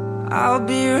 I'll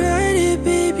be right here,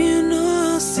 baby, you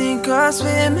know I'll sink or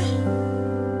swim.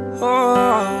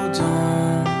 Oh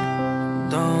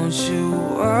don't you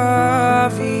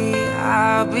worry,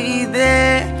 I'll be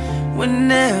there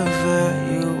whenever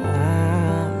you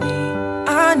want me.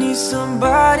 I need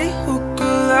somebody who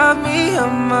love me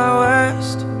at my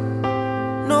worst.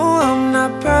 No, I'm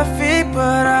not perfect,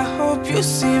 but I hope you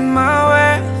see my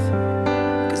worth.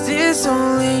 Cause it's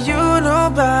only you,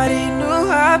 nobody knew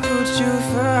I put you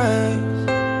first.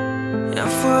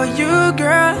 And for you,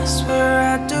 girl, I swear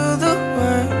I do the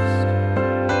worst.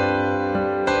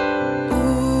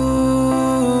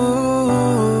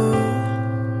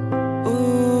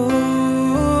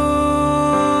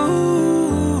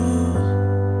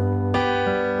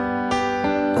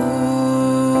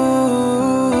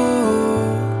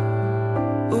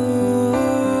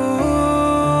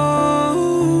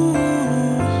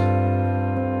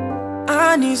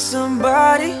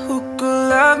 Somebody who could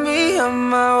love me at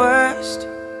my worst.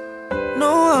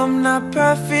 No, I'm not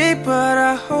perfect, but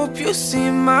I hope you see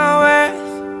my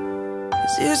worth.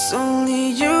 Cause it's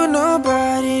only you,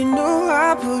 nobody knew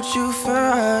I put you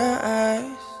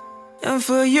first. And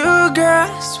for you, girl,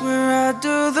 I swear I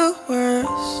do the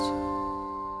worst.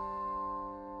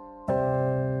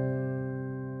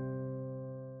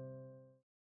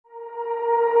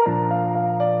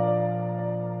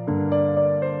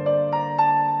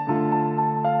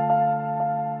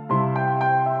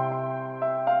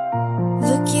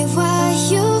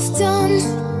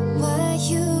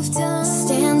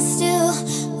 Stand still,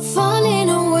 falling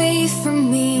away from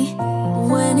me.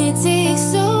 When it takes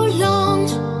so long,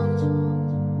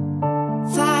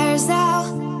 fire's out,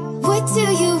 what do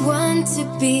you want to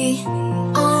be?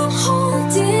 I'm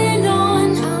holding on,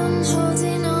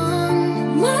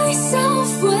 myself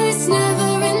was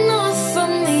never enough for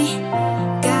me.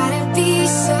 Gotta be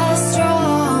so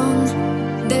strong,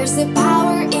 there's a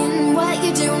power in what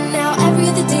you do now. Every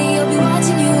other day I'll be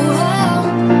watching you.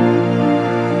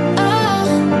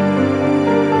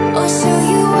 Show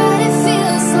you what it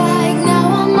feels like. Now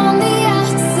I'm on the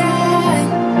outside.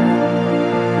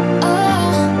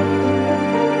 Oh,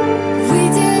 we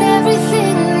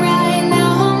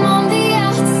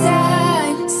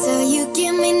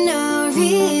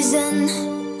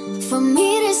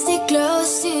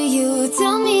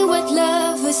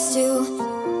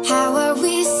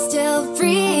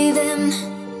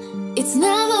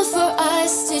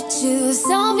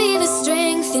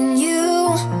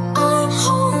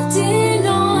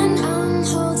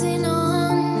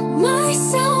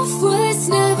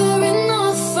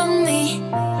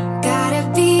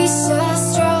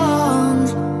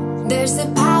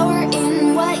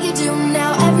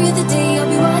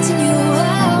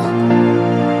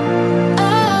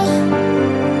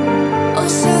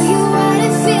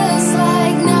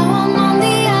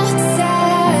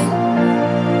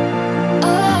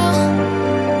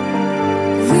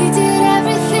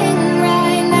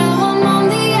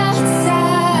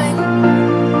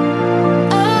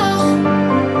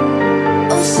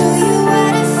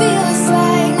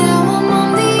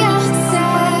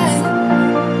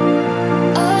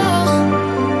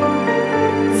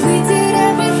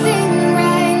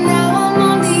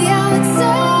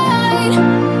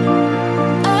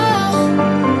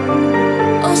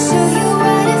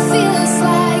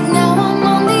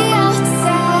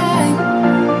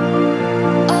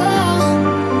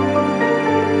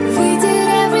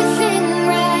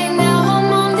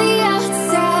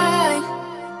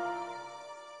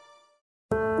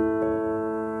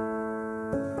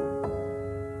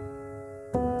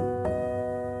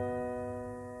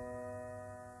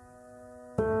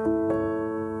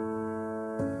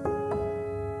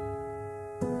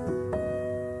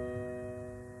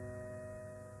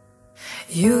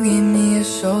You gave me a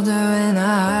shoulder when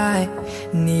I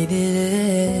needed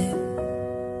it.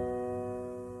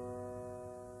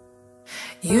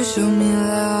 You showed me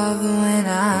love when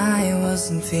I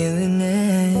wasn't feeling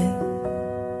it.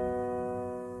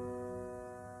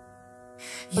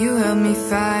 You helped me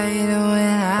fight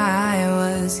when I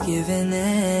was giving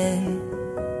in.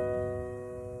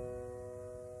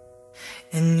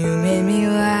 And you made me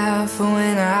laugh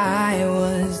when I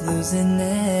was losing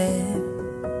it.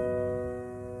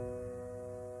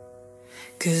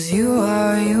 'Cause you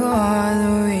are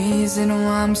the reason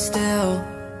why I'm still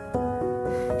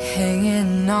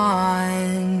hanging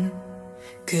on.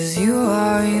 'Cause you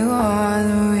are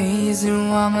the reason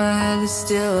why my head is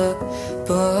still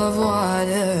above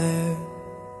water.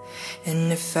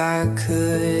 And if I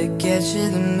could get you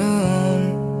the moon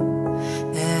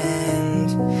and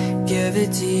give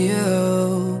it to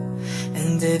you,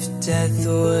 and if death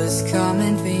was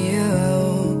coming for you,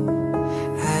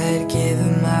 I'd give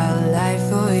my life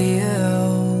for you.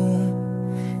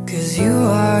 'Cause you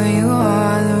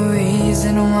are the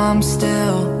reason why I'm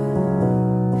still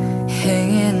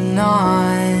hanging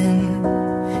on.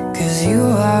 'Cause you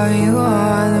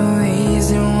are the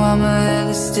reason why my head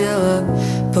is still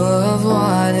above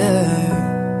water.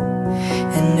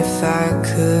 And if I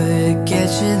could get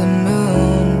you the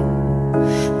moon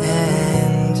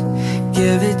and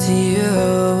give it to you,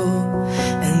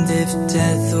 and if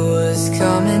death was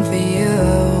coming for you,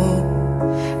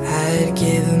 I'd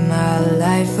give my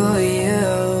life for you.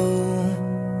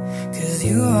 'Cause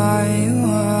you are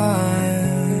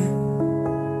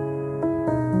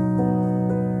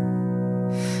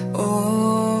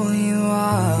oh, you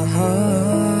are.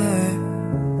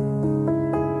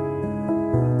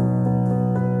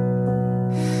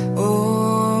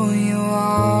 Oh, you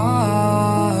are.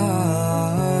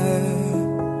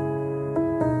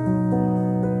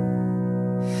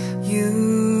 You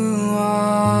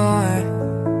are.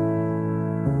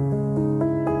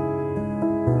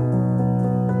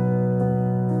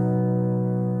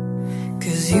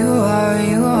 'Cause you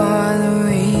are the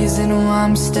reason why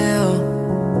I'm still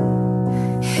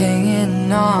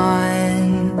hanging on.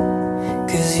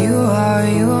 'Cause you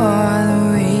are the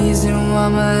reason why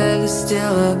my head is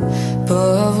still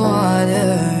above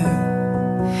water.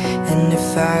 And if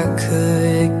I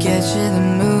could get you the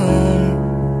moon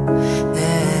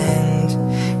and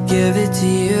give it to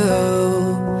you,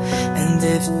 and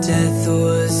if death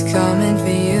was coming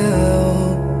for you,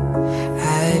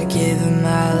 I'd give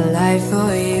my life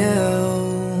for you.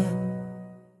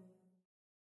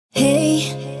 Hey,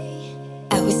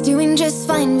 I was doing just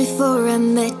fine before I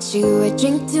met you. I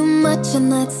drink too much and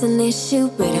that's an issue,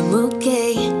 but I'm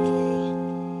okay.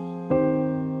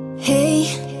 Hey,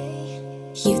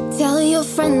 you tell your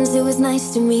friends it was nice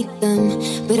to meet them,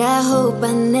 but I hope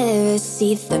I never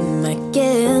see them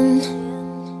again.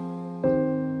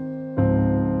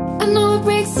 I know it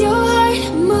breaks your heart.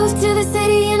 Moved to the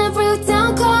city in a broke down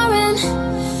car, and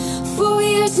 4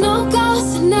 years no calls,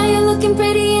 and now you're looking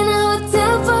pretty in a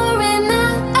hotel bar, and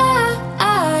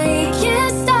I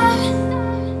can't stop.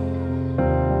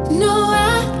 No,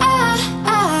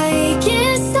 I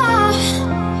can't stop.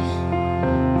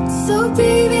 So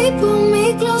baby, pull me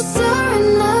closer in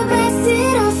the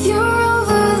backseat of your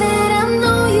Rover that I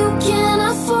know you can't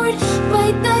afford.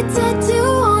 Bite that tattoo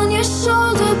on your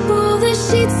shoulder, pull the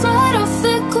sheets right off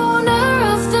the corner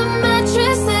of the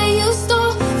mattress that you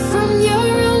stole from your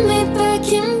roommate back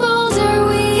in Boulder.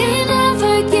 We ain't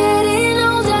ever getting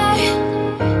older.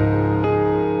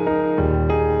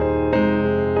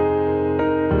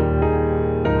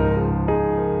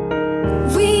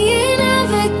 We ain't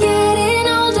ever getting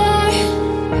older.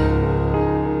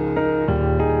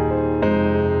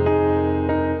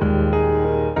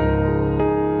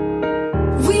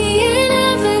 We ain't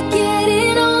ever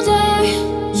getting older.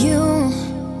 You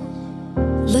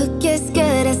look as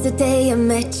good as the day I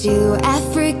met you. I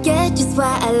forget just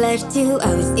why I left you.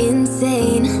 I was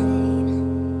insane.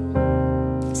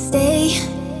 Stay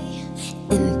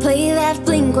and play that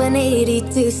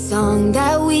Blink-182 song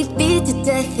that we beat to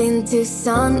death in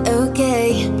Tucson, okay?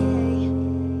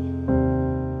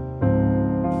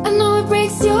 I know it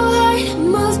breaks your heart.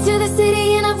 Moved to the city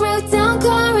in a broke down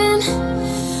car, and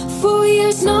 4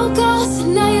 years no calls,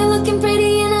 and now you're looking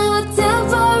pretty in a hotel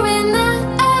bar, and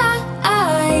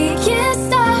I can't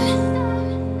stop.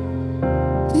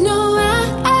 No,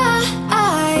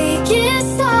 I can't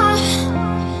stop.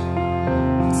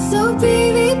 So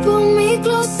baby, pull me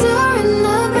closer in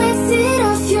the backseat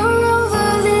of your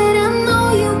Rover that I know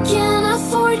you can't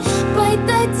afford. Bite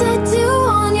that tattoo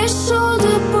on your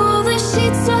shoulder, pull the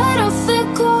sheets right off the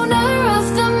corner of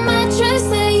the mattress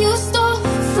that you stole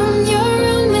from your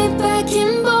roommate back in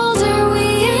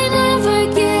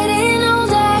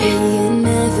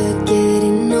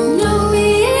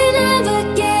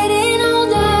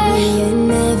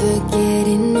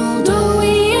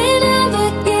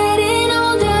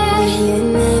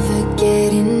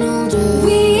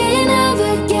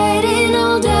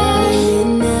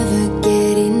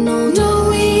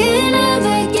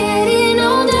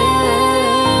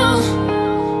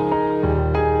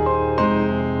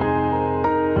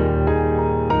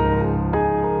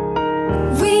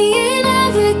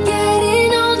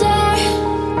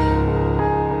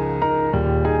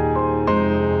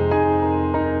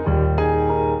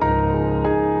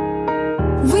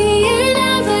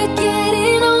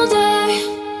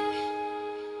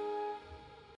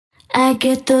I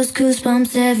get those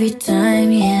goosebumps every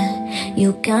time, yeah.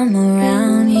 You come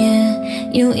around,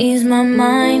 yeah. You ease my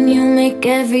mind, you make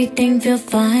everything feel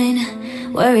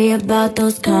fine. Worry about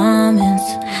those comments,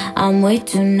 I'm way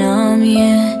too numb,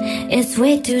 yeah. It's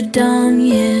way too dumb,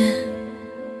 yeah.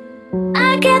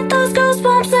 I get those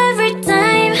goosebumps every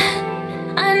time.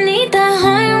 I need that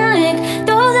Heimlich,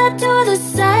 throw that to the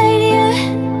side, yeah.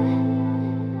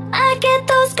 I get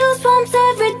those goosebumps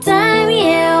every time,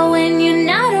 yeah. When you're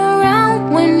not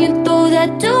around, when you throw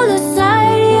that to the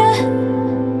side, yeah.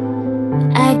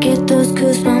 I get those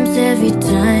goosebumps every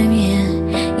time, yeah.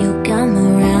 You come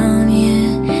around,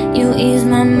 yeah. You ease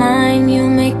my mind, you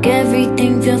make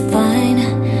everything feel fine.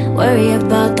 Worry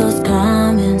about those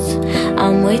comments,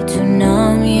 I'm way too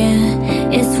numb,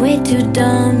 yeah. It's way too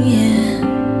dumb, yeah.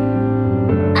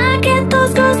 I get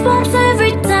those goosebumps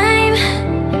every time.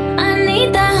 I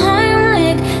need that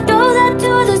Heimlich, throw that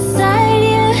to the side,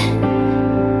 yeah.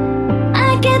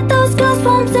 I get those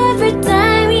goosebumps every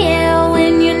time, yeah.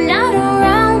 When you're not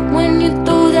around, when you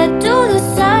throw that to the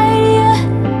side, yeah.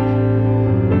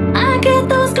 I get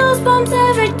those goosebumps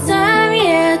every time,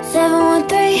 yeah.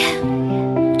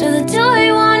 713 to the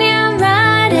 281, yeah, I'm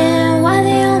riding. Why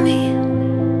they on me?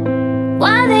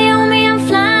 Why they on me? I'm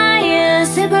flying,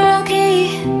 sipping low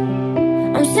key.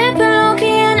 I'm sipping low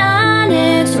key in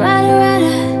Onyx, rider.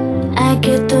 I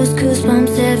get those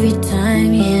goosebumps every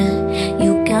time, yeah.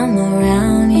 You come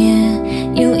around, yeah.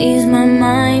 You ease my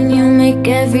mind, you make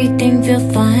everything feel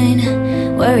fine.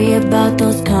 Worry about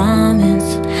those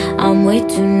comments, I'm way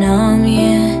too numb,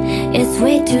 yeah. It's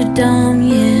way too dumb,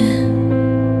 yeah.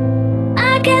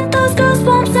 I get those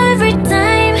goosebumps every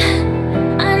time.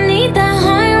 I need that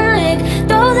Heimlich,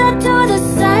 throw that to the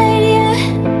side, yeah.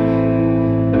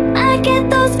 I get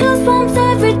those goosebumps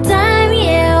every time,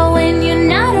 yeah. When you're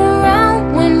not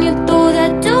around, when you throw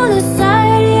that to the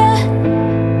side, yeah.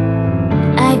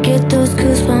 I get those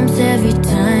goosebumps every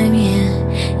time, yeah.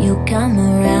 You come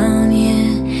around, yeah.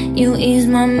 You ease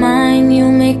my mind, you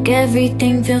make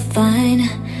everything feel fine.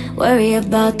 Worry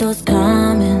about those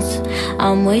comments,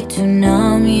 I'm way too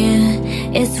numb, yeah.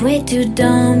 It's way too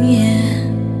dumb, yeah.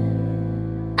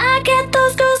 I get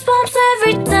those goosebumps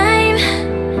every time.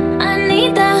 I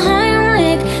need that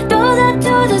Heimlich, throw that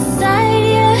to the side,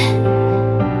 yeah.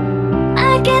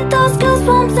 I get those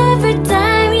goosebumps every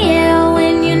time, yeah.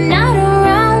 When you're not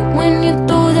around, when you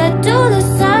throw that to the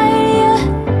side, yeah.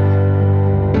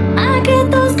 I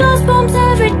get those goosebumps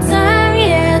every time,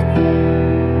 yeah.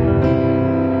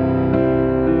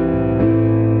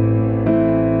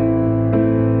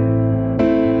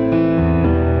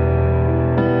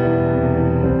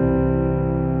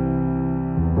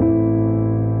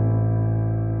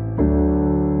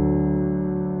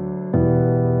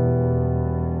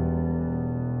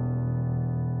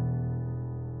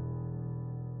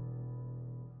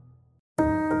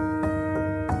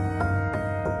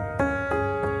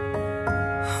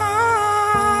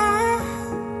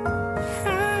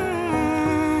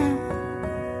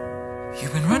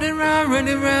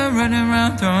 Running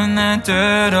around, throwing that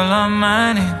dirt all on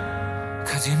my name.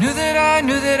 Cause you knew that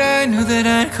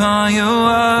I'd call you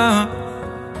up.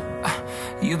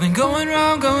 You've been going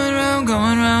round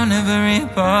every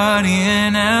party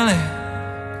in LA.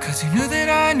 Cause you knew that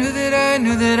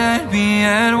I'd be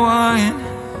at one.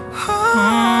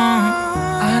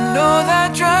 I know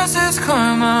that dress is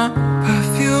karma,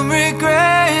 perfume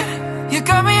regret. You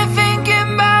got me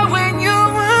thinking about when you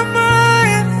were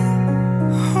mine.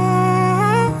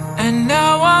 And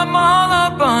now I'm all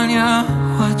up on ya,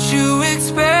 what you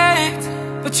expect?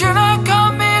 But you're not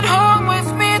coming home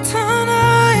with me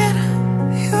tonight.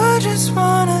 You just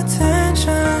want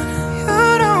attention,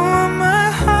 you don't want my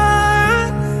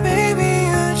heart. Baby,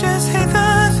 you just hate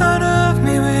the thought of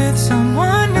me with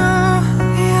someone new.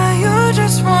 Yeah, you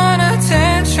just want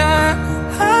attention,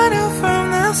 I knew from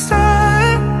the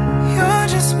start. You're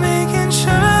just making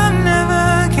sure I'm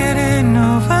never getting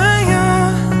over you.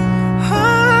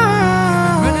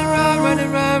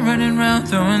 Running round,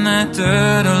 throwing that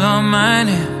dirt all on my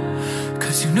name.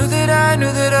 Cause you knew that I'd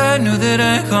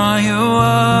call you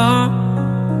up.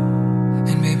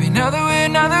 And baby, now that we're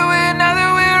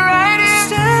right here,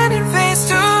 standing face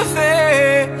to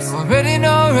face, you already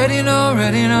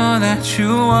know that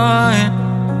you want.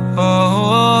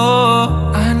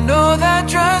 Oh, I know that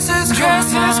dress is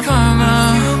karma,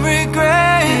 you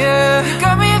regret, yeah. You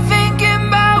got me thinking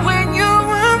about when you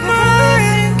were mine.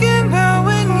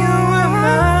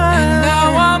 And now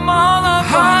I'm all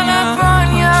up on ya. What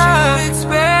you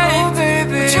expect? Oh,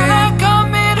 baby, but you're not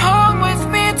coming home with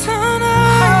me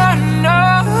tonight. No,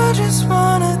 you just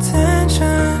want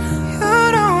attention, you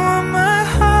don't want my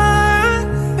heart.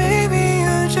 Baby,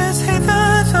 you just hate the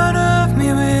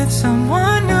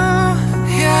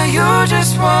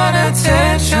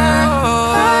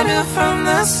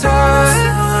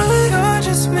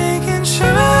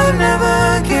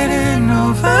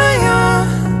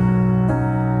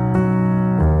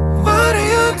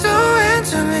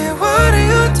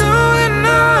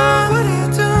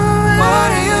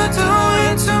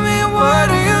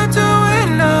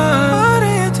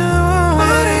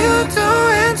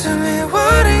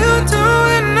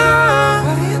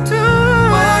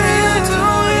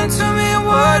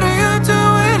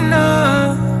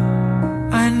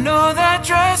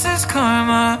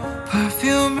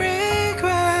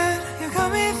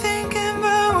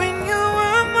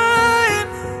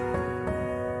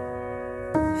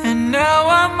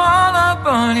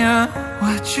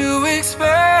what you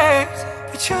expect,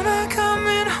 but you're not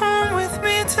coming home with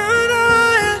me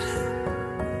tonight.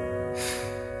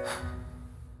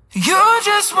 You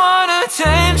just want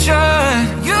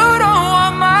attention, you don't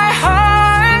want my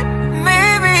heart.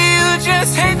 Maybe you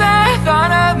just hate the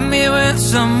thought of me with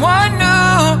someone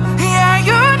new. Yeah,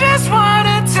 you just want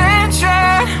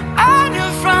attention, I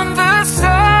knew from the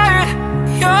start.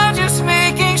 You're just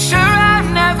making sure I'm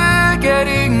never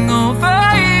getting over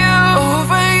you,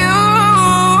 over you.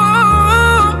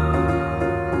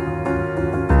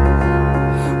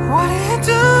 What are you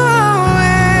doing?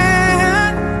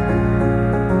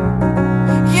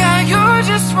 Yeah, you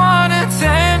just want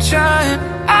attention,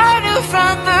 I knew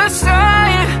from the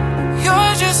start.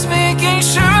 You're just making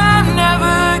sure I'm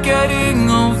never getting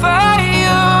over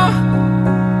you.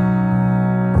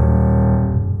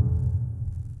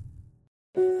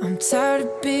 I'm tired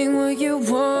of being what you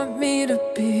want me to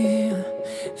be,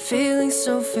 feeling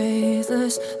so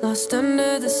faithless, lost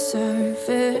under the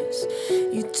surface.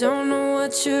 You don't know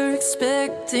what you're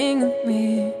expecting of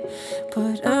me,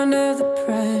 put under the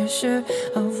pressure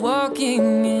of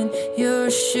walking in your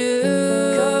shoes.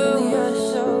 Caught in the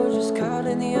undertow, just caught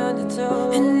in the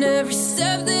undertow. And every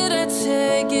step that I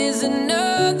take is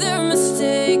another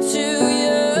mistake to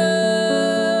you.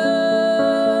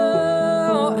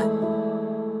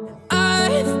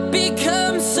 I've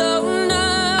become so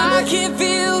numb, I can't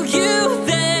feel you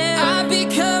there. I've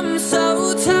become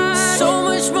so tired, so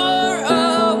much more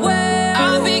aware.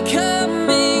 I'm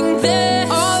becoming there.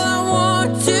 All I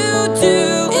want to do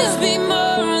is be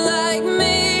more like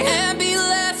me and be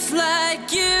less like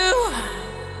you.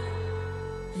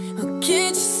 Oh,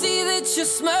 can't you see that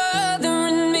you're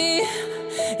smothering me?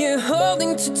 You're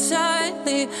holding too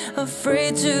tightly,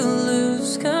 afraid to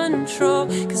lose control.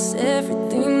 'Cause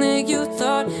everything that you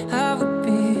thought I would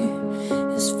be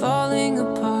is falling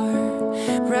apart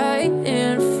right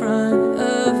in front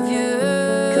of you.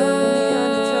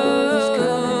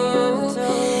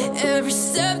 Every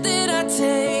step that I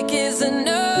take is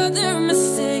another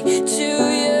mistake to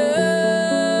you.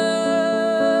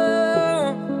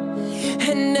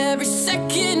 And every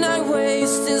second I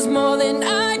waste is more than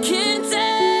I can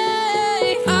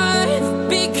take. I've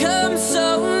become so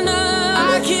numb,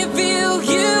 I can't feel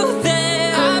you there.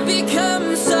 I've become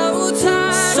so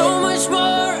tired, so much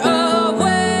more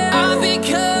aware. I'm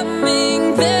becoming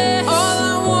there. All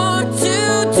I want to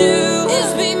do is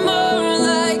be more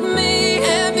like me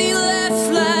and be less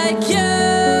like you.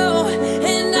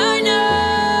 And I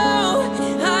know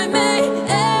I may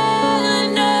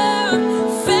end up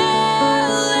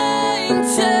failing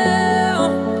too,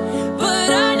 but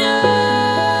I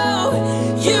know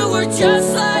you were just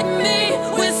like me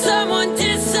with someone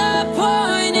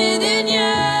disappointed in you.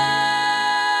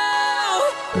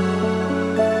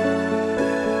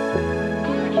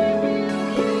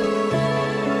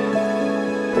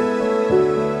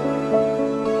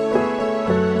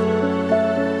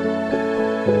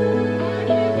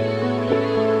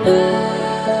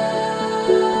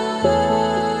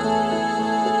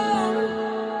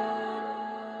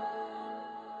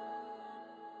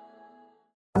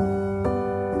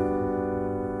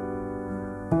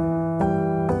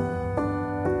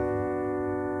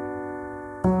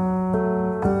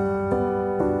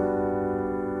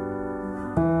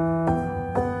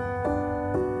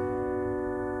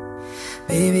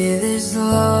 Baby, this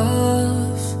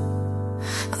love,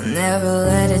 I'll never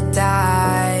let it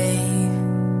die.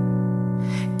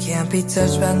 Can't be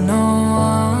touched by no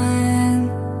one,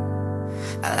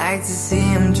 I like to see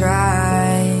him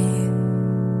try.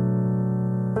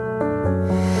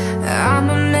 I'm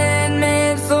a man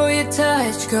made for your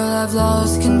touch, girl, I've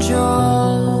lost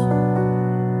control.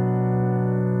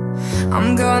 I'm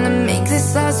gonna make this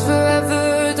last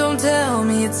forever, don't tell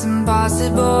me it's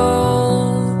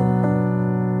impossible.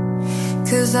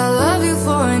 'Cause I love you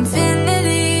for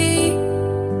infinity,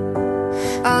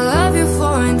 I love you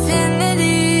for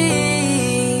infinity,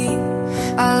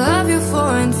 I love you for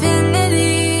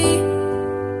infinity,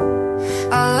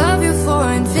 I love you for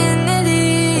infinity.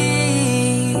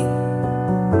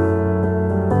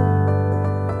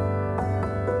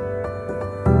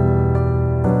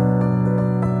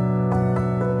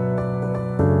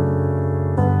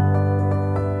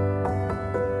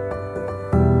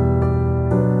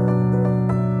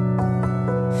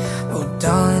 Oh,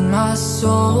 darling, my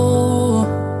soul,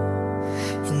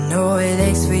 you know it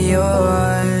aches for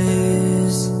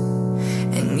yours,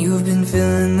 and you've been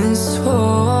filling this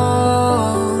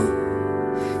hole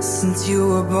since you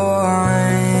were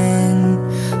born.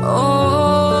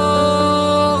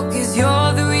 Oh, 'cause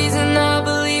you're the reason I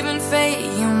believe in fate,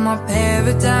 you're my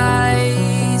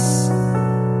paradise.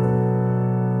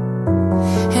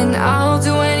 I'll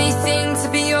do anything to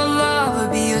be your lover,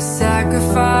 be your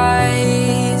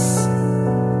sacrifice.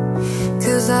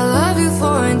 'Cause I love you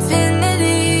for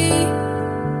infinity.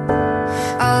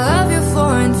 I love you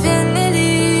for infinity.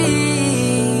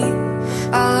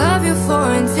 I love you for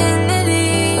infinity.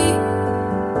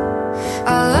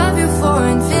 I love you for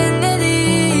infinity.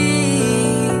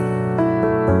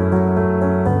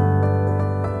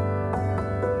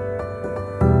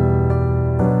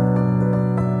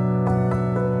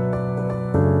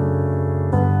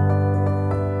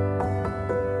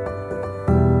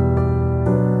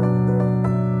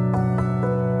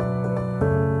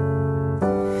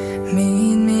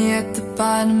 Meet me at the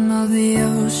bottom of the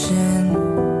ocean,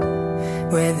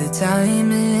 where the time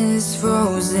is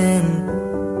frozen,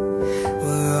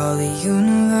 where all the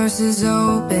universe is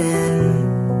open.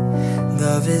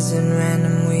 Love isn't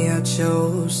random, we are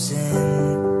chosen.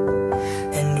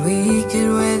 And we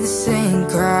could wear the same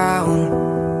crown,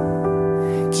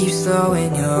 keep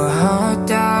slowing your heart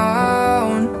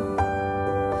down.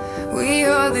 We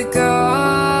are the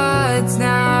gods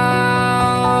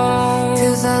now.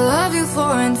 'Cause I love you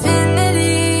for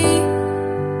infinity.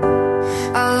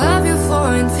 I love you for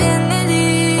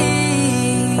infinity.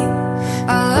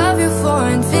 I love you for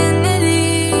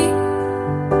infinity.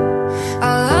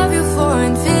 I love you for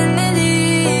infinity.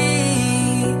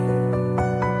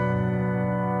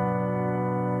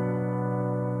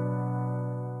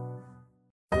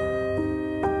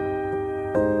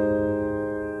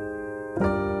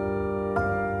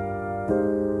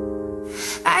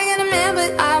 I got a man,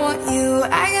 but I want you.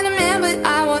 I got a man, but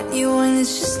I want you. And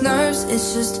it's just nerves,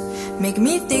 it's just make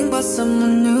me think about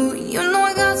someone new. You know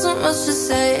I got so much to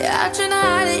say. I try to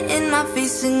hide it in my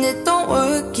face and it don't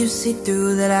work. You see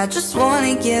through that I just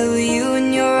wanna get with you.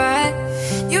 And you're right,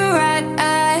 you're right.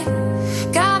 I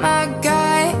got my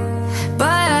guy,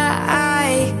 but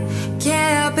I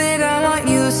can't help it. I want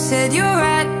you. Said you're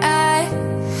right. I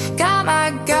got my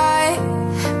guy,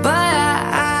 but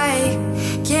I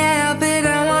can't help it.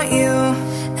 I want you.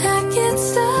 I can't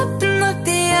stop and look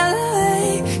the other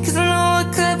way, 'cause I know it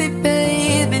could be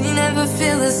bad, but you never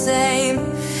feel the same.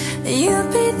 You'll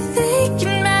be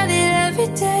thinking about it every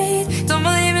day. Don't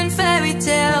believe in fairy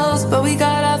tales, but we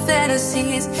got our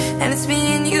fantasies. And it's me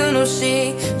and you, no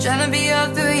she, trying to be up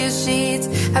through your sheets.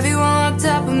 Have you on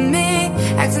top of me,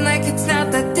 acting like it's not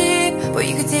that deep, but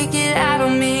you can take it out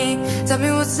on me. Tell me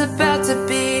what's about to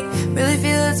be, really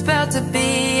feel it's about to be.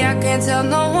 I can't tell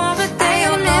no one, but they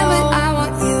don't know. But I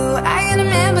want you. I got a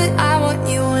man, but I want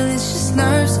you. And it's just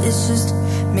nerves, it's just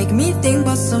make me think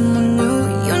about someone new.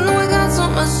 You know I got so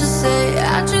much to say.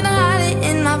 I try to hide it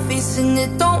in my face and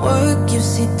it don't work. You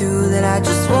see through that I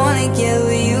just wanna get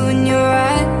with you. And you're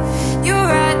right, you're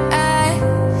right. I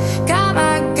got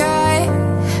my guy,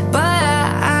 but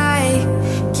I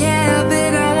can't help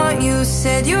it. I want you.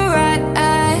 Said you're right.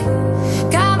 I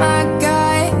got my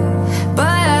guy,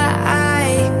 but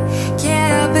I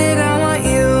can't help it. I want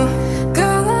you.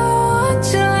 Girl, I want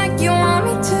you like you want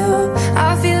me to. I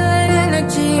feel that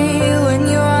energy when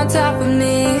you're on top of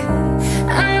me.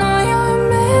 I know you're a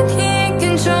man, he ain't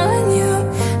controlling you,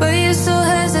 but you still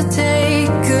hesitate,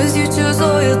 'cause you choose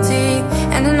loyalty.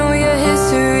 And I know your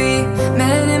history,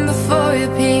 met him before you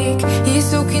peak. He's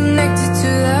so connected to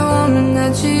that woman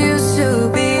that you used to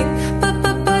be. But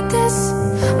this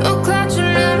will cloud your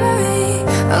memory.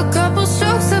 A couple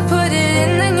strokes to put it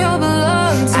in, then you'll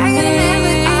belong to me. I got a man,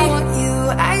 but I want you.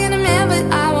 I got a man, but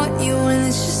I want you. And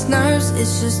it's just nerves,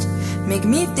 it's just make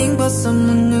me think about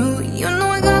someone new. You know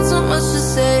I got so much to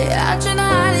say. I try to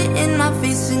hide it in my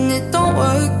face and it don't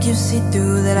work. You see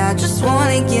through that I just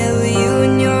wanna get with you.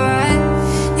 And you're right,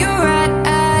 you're right.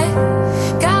 I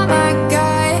got my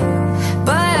guy,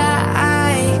 but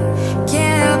I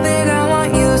can't help it. I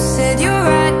want you. Said you're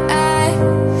right. I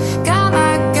got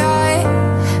my guy,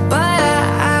 but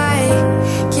I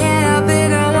can't help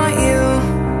it. I want you.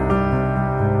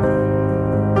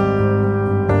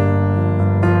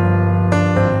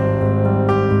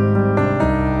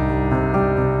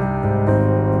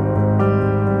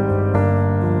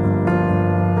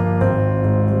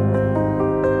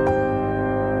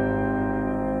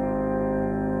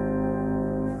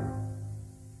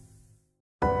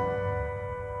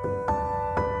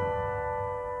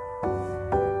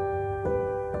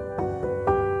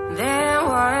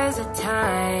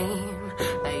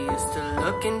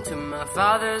 Into my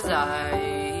father's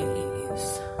eyes.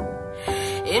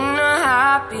 In a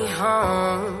happy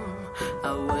home,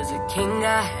 I was a king,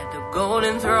 I had the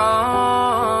golden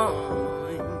throne.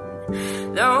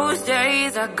 Those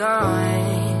days are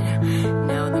gone,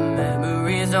 now the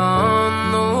memories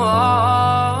on the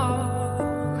wall.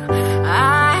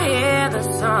 I hear the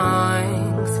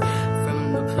songs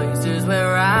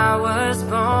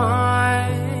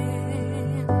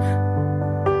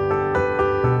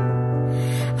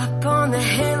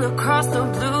hill across the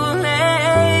blue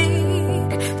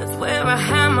lake. That's where I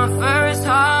had my first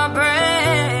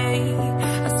heartbreak.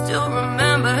 I still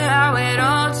remember how it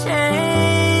all changed.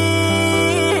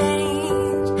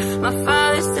 My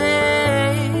father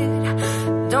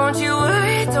said, don't you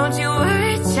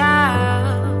worry,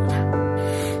 child.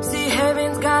 See,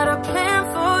 heaven's got a plan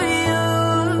for you.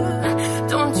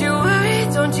 Don't you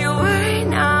worry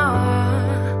now.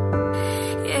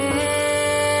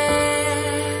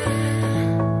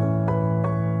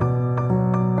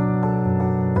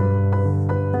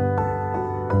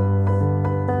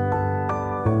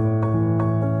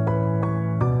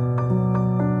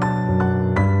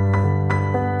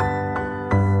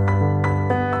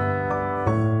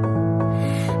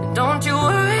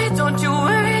 Don't you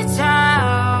worry,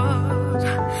 child.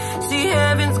 See,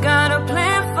 heaven's got a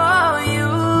plan for you.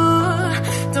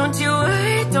 Don't you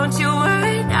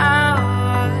worry now.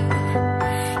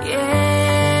 Yeah.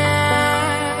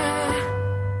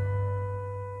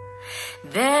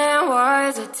 There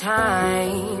was a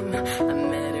time I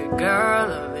met a girl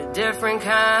of a different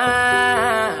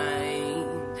kind.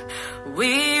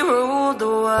 We ruled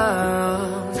the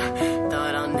world.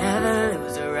 Thought I'll never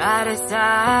lose her right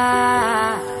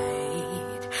aside.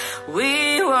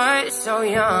 We were so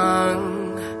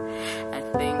young, I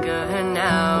think of her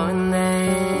now and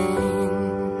then.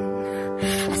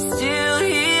 I still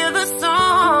hear the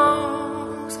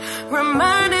songs,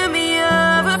 reminding me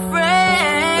of a friend.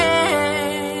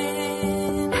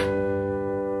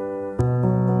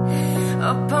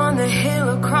 Up on the hill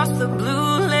across the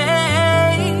blue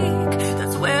lake,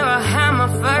 that's where I had my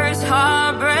first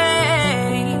heartbreak.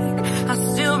 I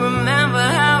still remember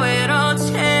how it all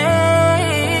changed.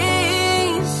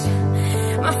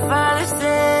 My father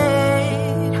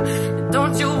said,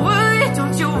 don't you worry,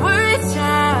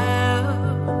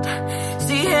 child.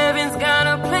 See, heaven's got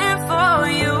a plan for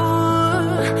you.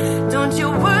 Don't you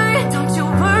worry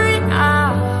now.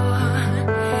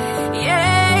 Yeah.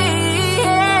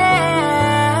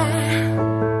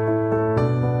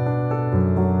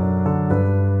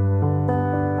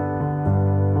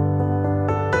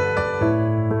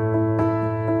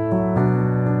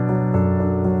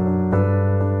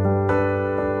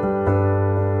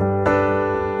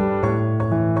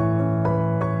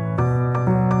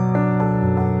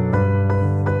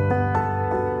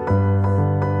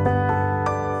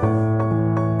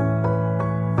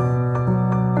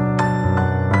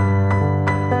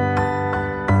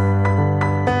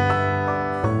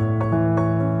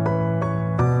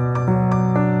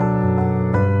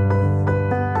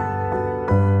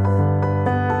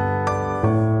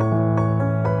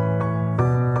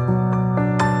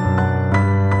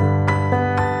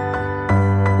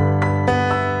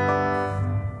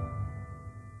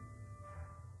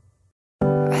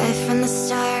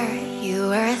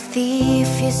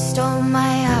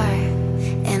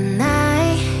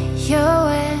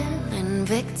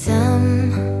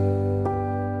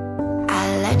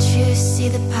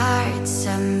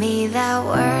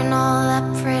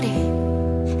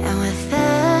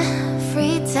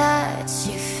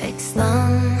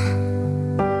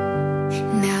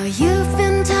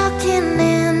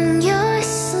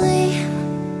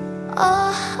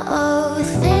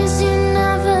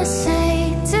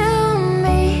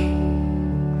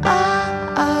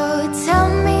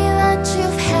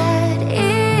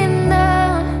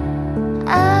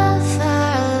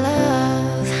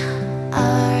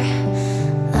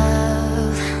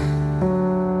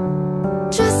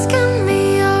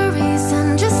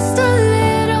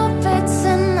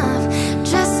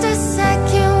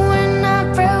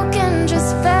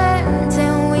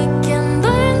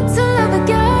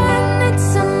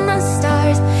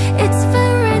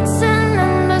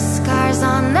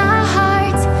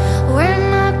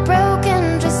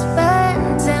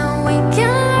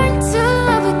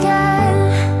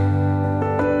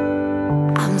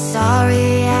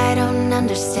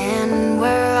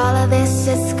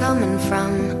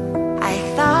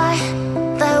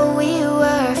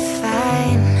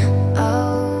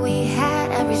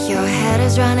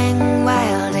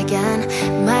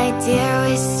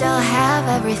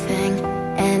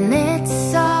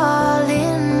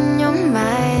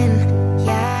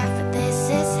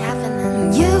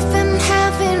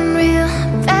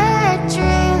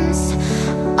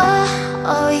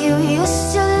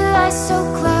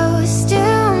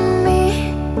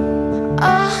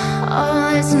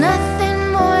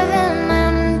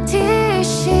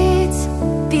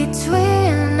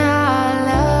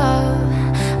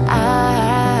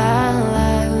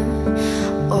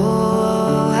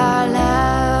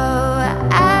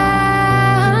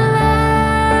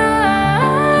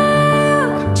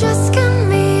 Just give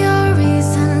me a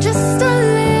reason.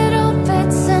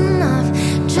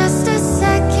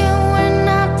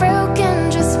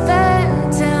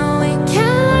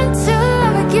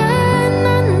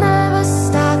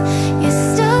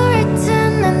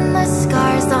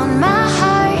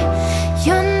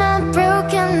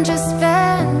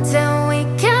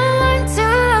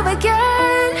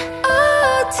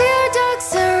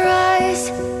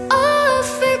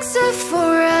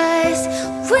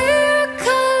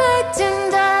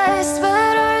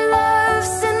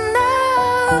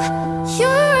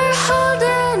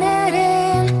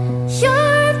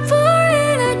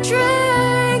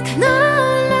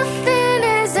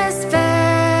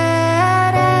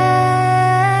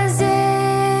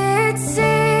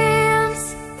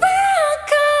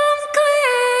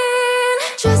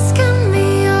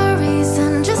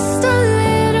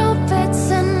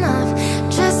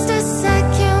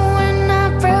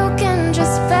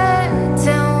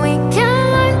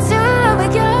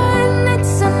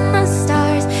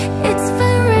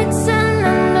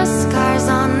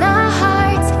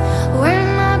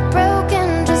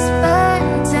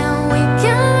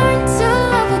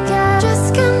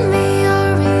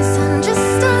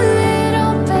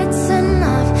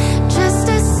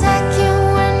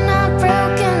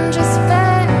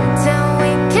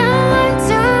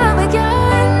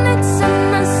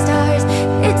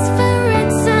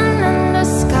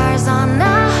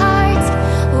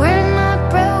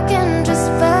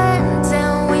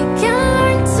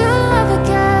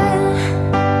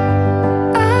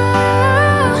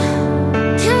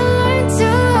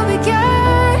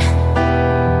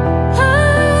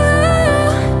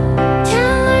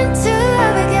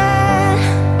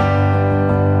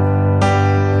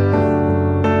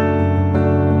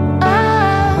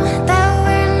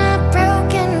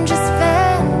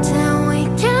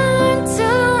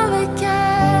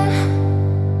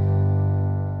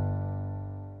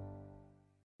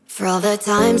 For all the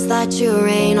times that you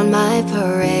rain on my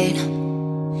parade,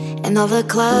 and all the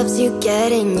clubs you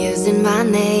get in using my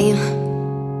name.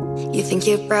 You think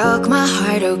you broke my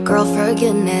heart, oh girl, for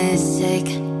goodness sake.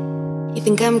 You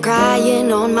think I'm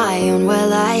crying on my own,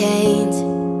 well I ain't.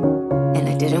 And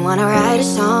I didn't wanna write a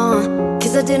song,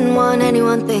 cause I didn't want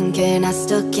anyone thinking I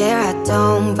still care, I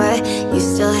don't. But you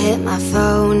still hit my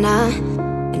phone now,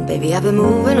 and baby I've been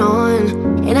moving on.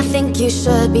 And I think you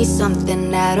should be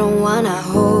something I don't wanna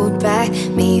hold back.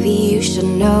 Maybe you should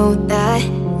know that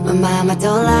my mama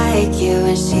don't like you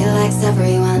and she likes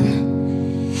everyone.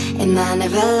 And I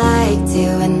never liked to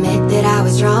admit that I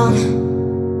was wrong.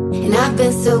 And I've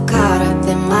been so caught up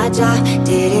in my job,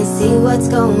 didn't see what's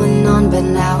going on, but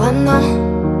now I know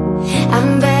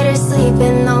I'm better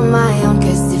sleeping on my own.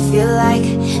 Cause if you like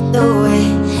the way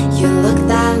you look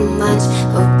that much,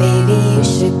 oh baby you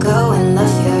should go and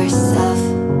love yourself.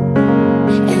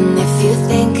 And if you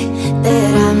think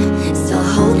that I'm still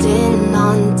holding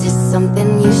on to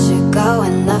something, you should go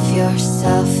and love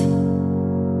yourself.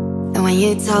 And when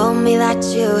you told me that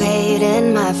you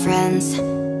hated my friends,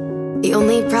 the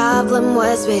only problem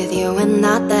was with you and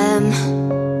not them.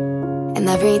 And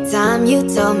every time you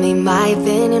told me my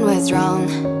opinion was wrong,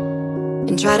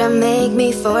 and try to make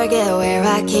me forget where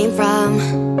I came from.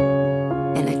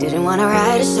 And I didn't wanna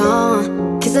write a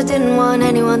song, cause I didn't want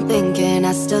anyone thinking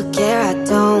I still care, I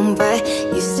don't. But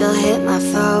you still hit my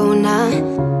phone now,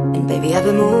 and baby I've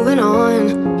been moving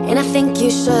on. And I think you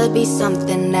should be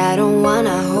something I don't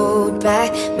wanna hold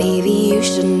back. Maybe you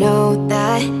should know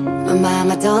that my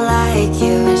mama don't like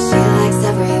you and she likes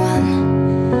everyone.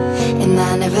 And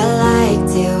I never liked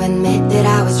to admit that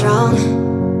I was wrong.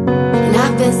 And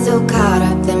I've been so caught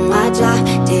up in my job,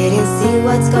 didn't see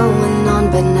what's going on,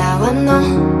 but now I know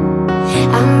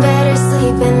I'm better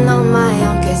sleeping on my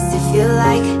own. Cause if you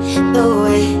like the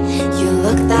way you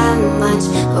look that much,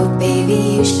 oh baby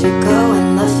you should go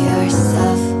and love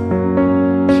yourself.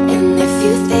 And if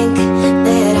you think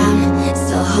that I'm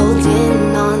still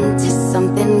holding on to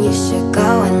something, you should go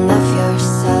and love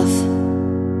yourself.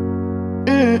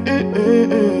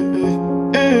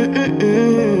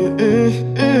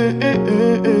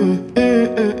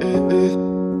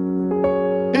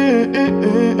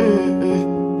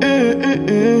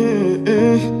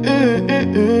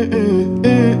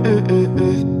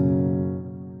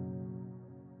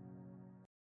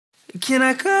 Can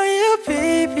I call you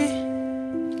baby?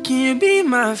 Can you be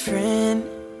my friend?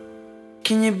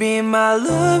 Can you be my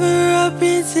lover up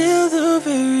until the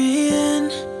very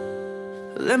end?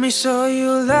 Let me show you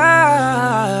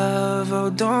love, oh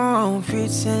don't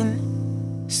pretend.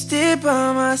 Stay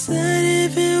by my side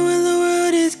even when the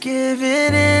world is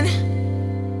giving in.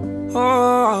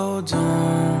 Oh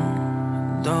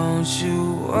don't you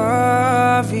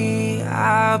worry,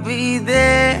 I'll be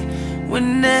there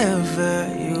whenever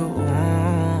you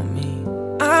want me.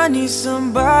 I need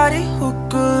somebody who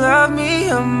could love me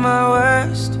at my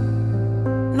worst.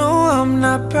 No, I'm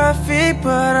not perfect,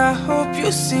 but I hope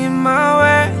you see my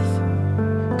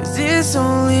worth. Cause it's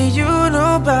only you,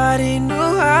 nobody knew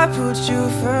I put you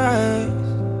first.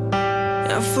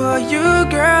 And for you,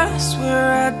 girl, I swear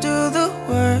I do the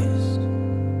worst.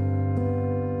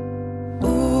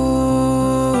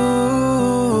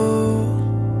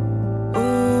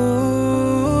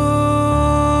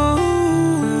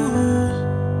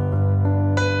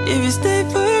 If you stay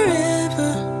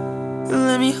forever,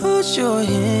 let me hold your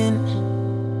hand.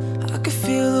 I can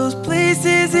feel those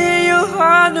places in your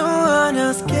heart no one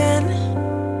else can.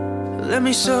 Let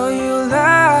me show you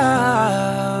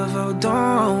love, oh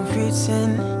don't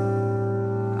pretend.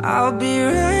 I'll be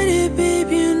right here,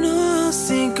 baby, you know I'll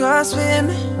sink or swim.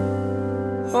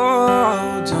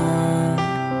 Oh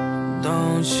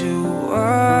don't you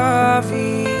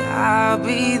worry, I'll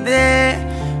be there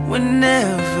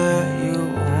whenever you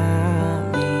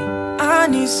want me. I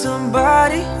need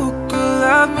somebody who could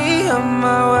love me at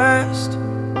my worst.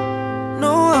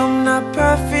 No, I'm not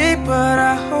perfect, but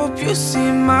I hope you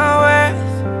see my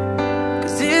worth.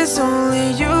 Cause it's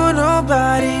only you,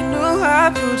 nobody knew I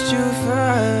put you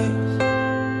first.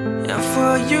 And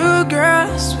for you, girl,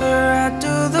 I swear I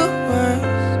do the worst.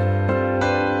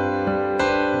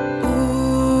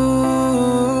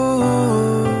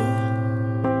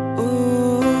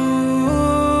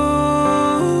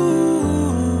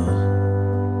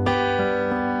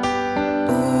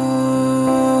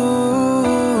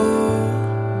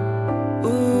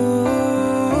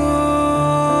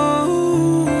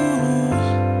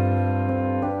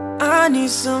 I need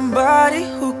somebody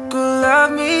who could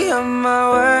love me at my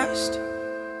worst.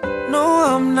 No,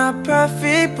 I'm not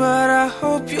perfect, but I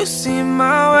hope you see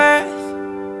my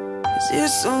worth. Cause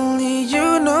it's only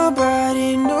you,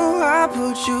 nobody knew I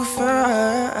put you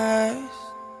first.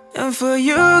 And for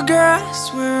you, girl, I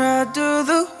swear I do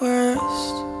the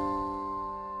worst.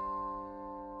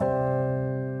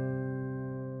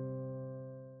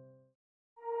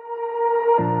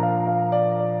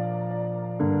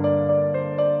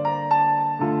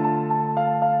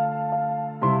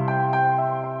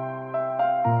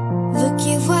 Look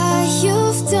at what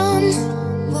you've done,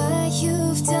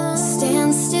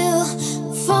 stand still,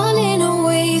 falling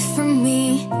away from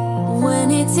me.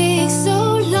 When it takes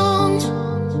so long,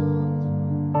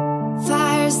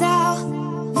 fire's out,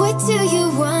 what do you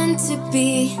want to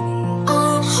be?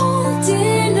 I'm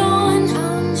holding on,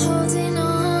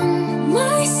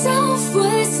 myself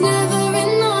was never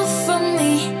enough for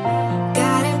me.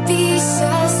 Gotta be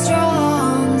so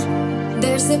strong,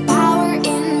 there's a power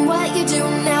in what you do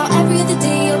now. Every other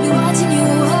day I'll be watching you.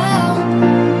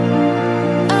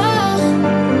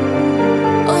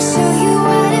 I'll show you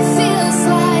what it feels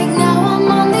like. Now I'm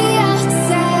on the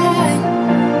outside.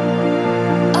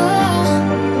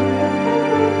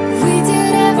 We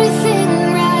did everything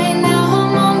right. Now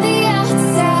I'm on the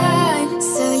outside.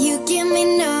 So you give me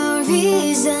no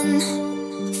reason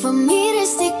for me to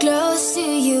stay close to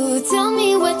you. Tell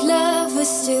me what love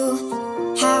was to.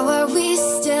 How are we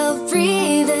still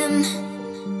breathing?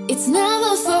 It's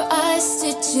never for us to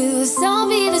choose. I'll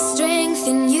be the strength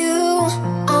in you.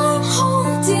 I'm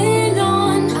holding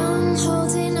on,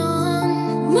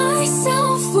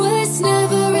 myself was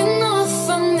never enough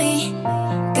for me.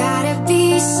 Gotta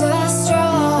be so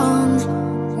strong,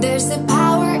 there's a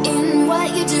power in what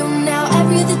you do now.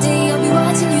 Every other day I'll be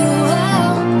watching you.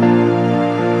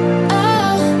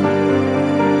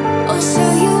 I'll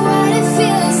show you what it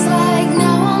feels like.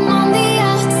 Now I'm on the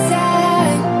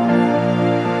outside.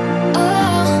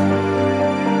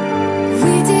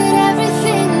 We did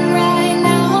everything right.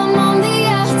 Now I'm on the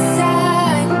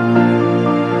outside.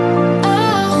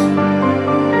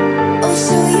 I'll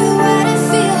show you what it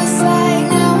feels like.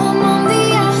 Now I'm on the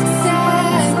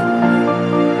outside.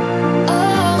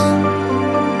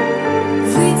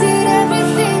 We did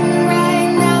everything right.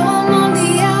 Now I'm on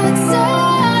the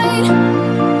outside.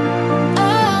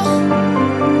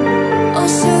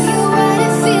 I'll show you what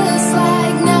it feels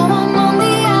like. Now I'm on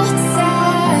the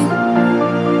outside.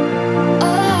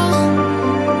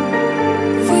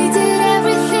 We did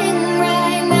everything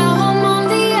right. Now I'm on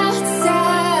the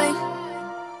outside.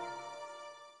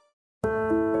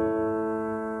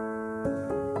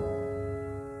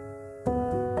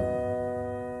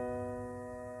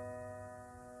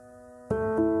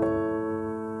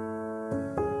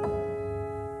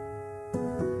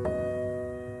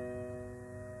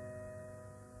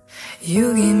 You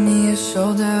gave me a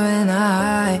shoulder when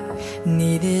I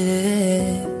needed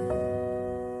it.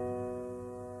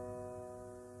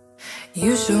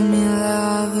 You showed me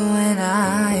love when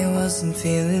I wasn't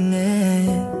feeling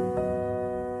it.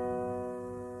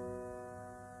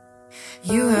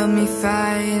 You helped me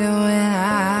fight when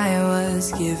I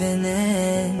was giving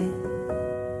in.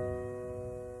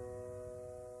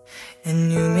 And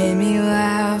you made me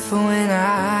laugh when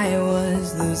I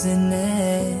was losing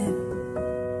it.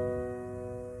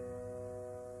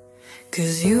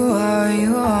 'Cause you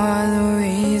are the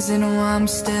reason why I'm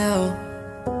still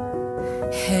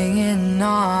hanging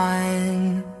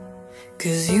on.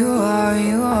 'Cause you are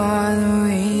the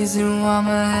reason why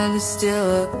my head is still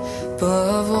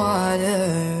above water.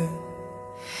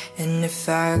 And if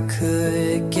I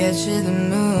could get you the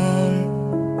moon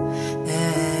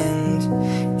and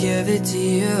give it to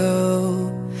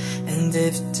you, and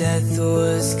if death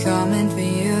was coming for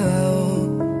you,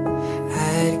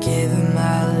 I'd give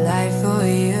my life for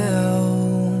you.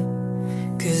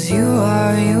 'Cause you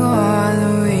are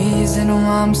the reason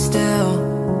why I'm still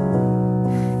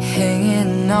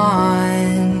hanging on.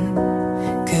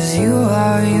 'Cause you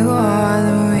are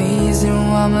the reason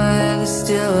why my head is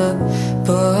still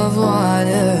above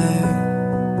water.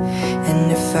 And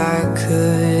if I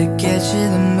could get you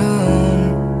the moon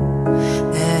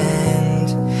and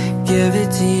give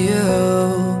it to you,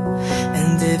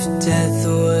 and if death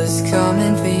was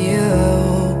coming for you,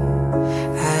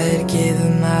 I'd give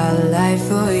my life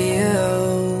for you.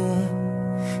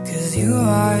 'Cause you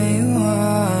are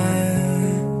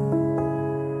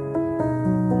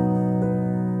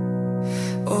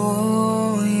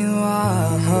oh, you are.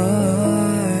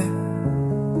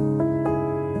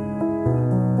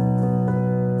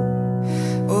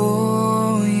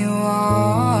 Oh, you are.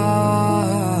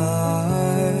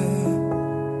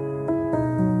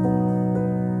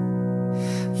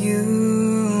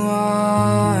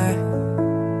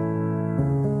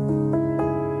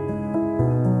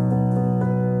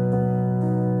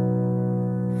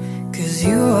 'Cause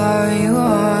you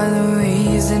are the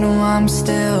reason why I'm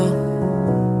still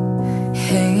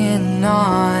hanging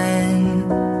on.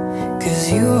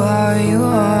 'Cause you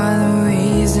are the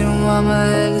reason why my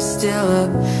head is still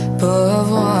above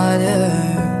water.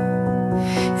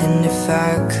 And if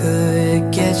I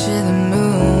could get you the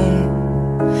moon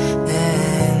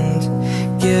and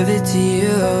give it to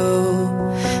you,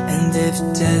 and if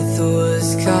death was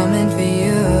coming for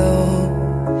you,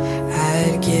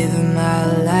 I'd give my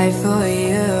life for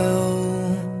you.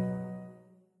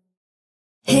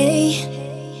 Hey,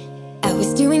 I was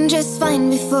doing just fine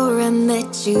before I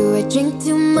met you. I drink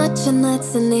too much and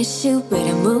that's an issue, but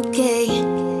I'm okay.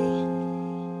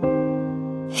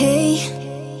 Hey,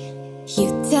 you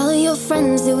tell your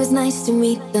friends it was nice to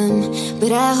meet them,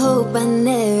 but I hope I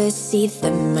never see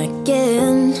them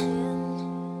again.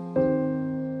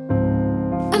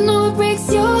 I know it breaks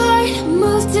your heart.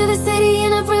 Moved to the city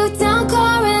in a broke down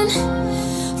car, and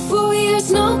 4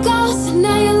 years no calls.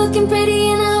 Now you're looking pretty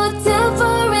in a hotel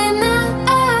bar, and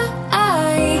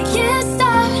I can't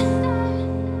stop.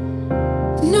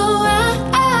 No,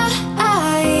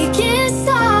 I can't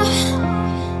stop.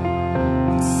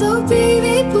 So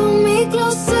baby, pull me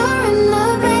closer in the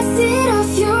backseat of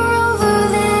your Rover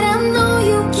that I know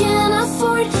you can't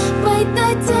afford. Bite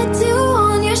that tattoo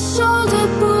on your shoulder.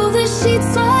 Pull the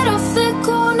sheets right off the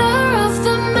corner of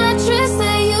the mattress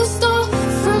that you stole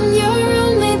from your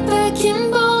roommate back in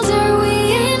Boulder. We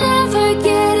ain't ever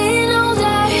getting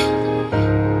older.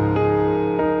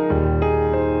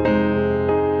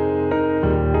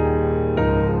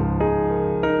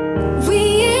 We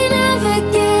ain't ever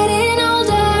getting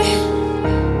older.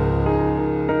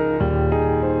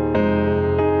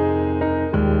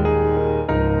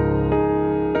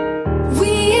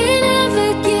 We ain't ever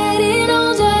getting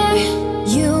older.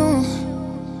 You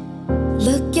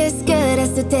look as good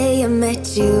as the day I met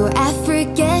you. I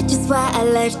forget just why I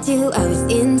left you. I was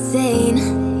insane.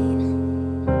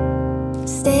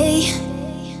 Stay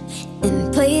and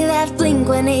play that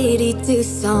Blink-182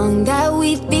 song that we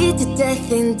beat to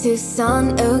death in Tucson,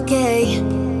 okay?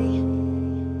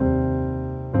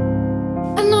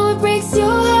 I know it breaks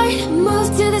your heart.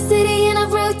 Moved to the city in a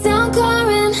broke down car,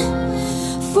 and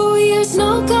 4 years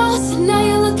no calls. Now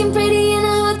you're looking pretty in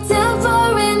a hotel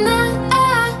bar, and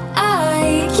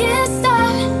I can't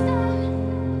stop.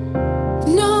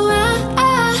 No, I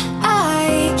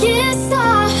can't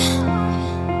stop.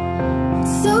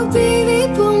 So baby,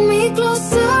 pull me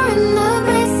closer in the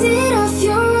backseat of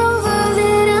your Rover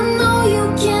that I know you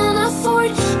can't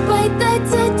afford. Bite that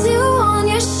tattoo on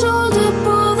your shoulder.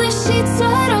 Pull the sheets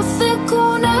right off the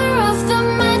corner of the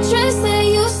mattress that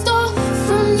you stole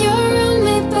from your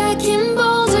roommate back in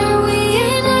Boulder. We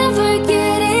ain't ever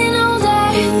getting older.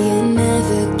 We ain't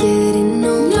never getting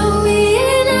older. No, we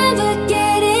ain't never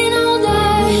getting older.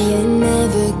 We ain't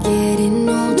never getting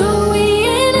older. No, we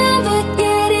ain't ever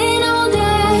getting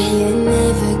older. We ain't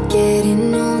never getting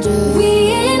older. We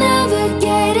ain't ever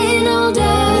getting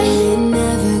older. We ain't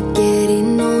never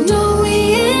getting older. No, we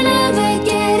ain't ever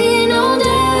getting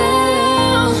older.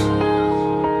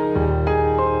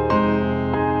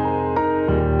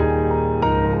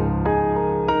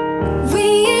 We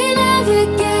ain't ever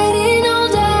getting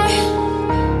older.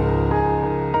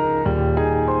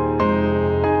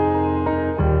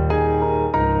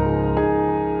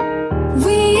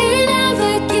 We ain't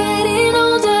ever getting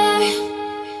older.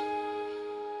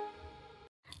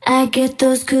 I get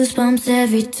those goosebumps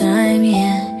every time,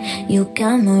 yeah. You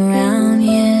come around,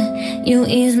 yeah. You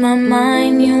ease my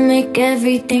mind, you make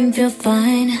everything feel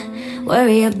fine.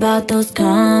 Worry about those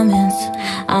comments,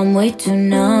 I'm way too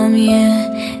numb, yeah.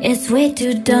 It's way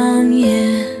too dumb,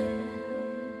 yeah.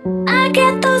 I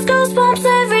get those goosebumps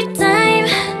every time.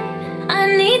 I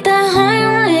need the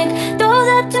Heimlich, throw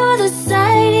that to the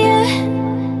side, yeah.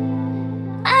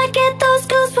 I get those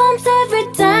goosebumps every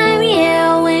time,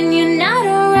 yeah. When you're not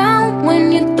around,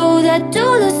 when you throw that to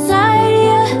the side,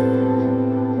 yeah.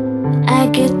 I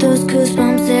get those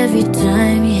goosebumps every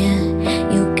time, yeah.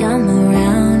 You come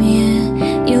around, yeah.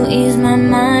 You ease my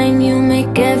mind, you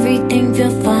make everything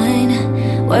feel fine.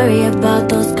 Worry about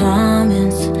those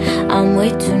comments, I'm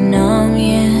way too numb,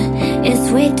 yeah. It's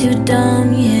way too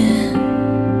dumb, yeah.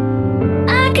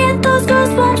 I get those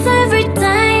goosebumps every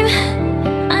time.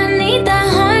 I need that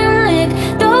Heimlich,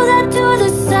 throw that to the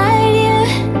side, yeah.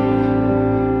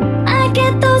 I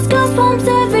get those goosebumps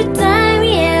every time,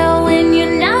 yeah. When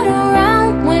you're not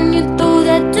around, when you throw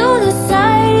that to the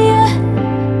side, yeah.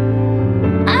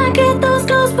 I get those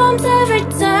goosebumps every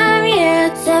time, yeah.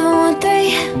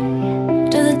 713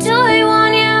 to the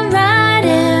 281, yeah, I'm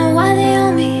riding. Why they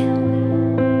on me?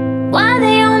 Why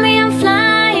they on me? I'm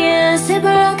flying,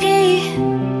 super low key.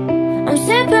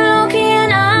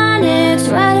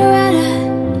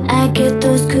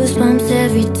 those goosebumps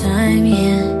every time,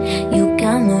 yeah. You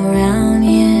come around,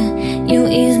 yeah. You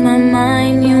ease my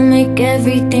mind, you make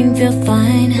everything feel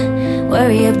fine.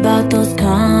 Worry about those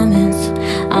comments,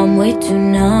 I'm way too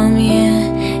numb,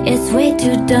 yeah. It's way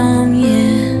too dumb,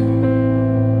 yeah.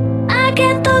 I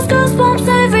get those goosebumps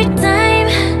every time.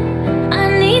 I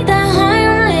need that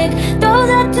Heimlich, throw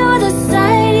that to the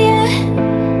side, yeah.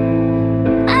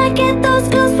 I get those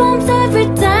goosebumps every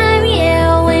time,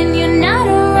 yeah. When you're not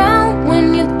around,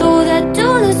 when you throw that to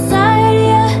the side,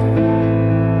 yeah.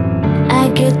 I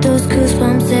get those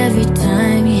goosebumps every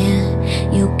time, yeah.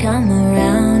 You come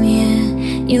around, yeah.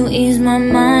 You ease my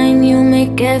mind, you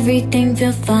make everything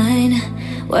feel fine.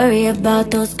 Worry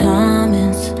about those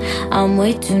comments, I'm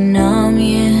way too numb,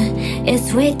 yeah.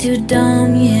 It's way too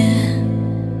dumb, yeah.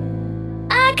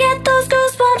 I get those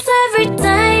goosebumps every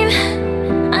time.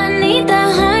 I need that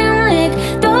Heimlich,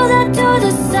 throw that to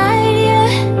the side, yeah.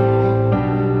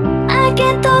 I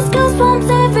get those goosebumps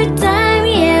every time,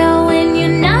 yeah. When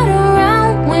you're not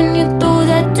around, when you throw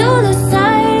that to the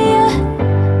side, yeah.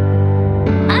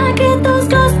 I get those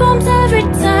goosebumps every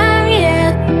time, yeah.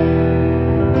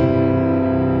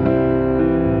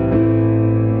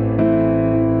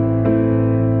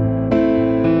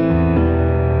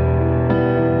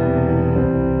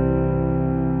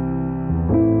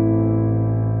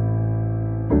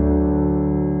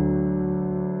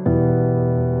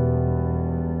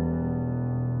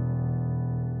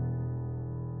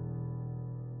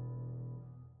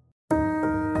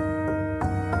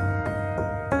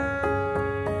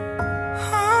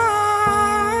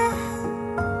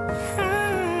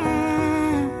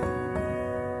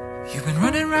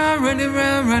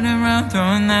 Running around,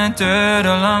 throwing that dirt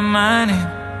all on my name.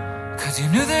 Cause you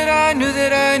knew that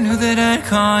I'd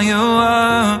call you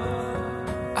up.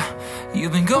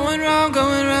 You've been going round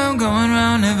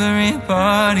every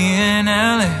party in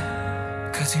LA.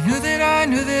 Cause you knew that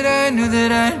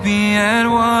I'd be at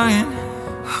one.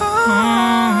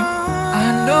 I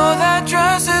know that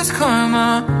dress is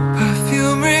karma,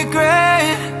 perfume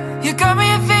regret. You got me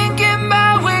thinking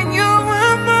about when you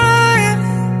were mine.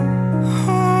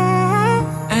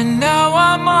 And now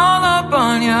I'm all up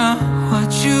on ya,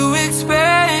 what you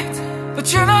expect?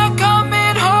 But you're not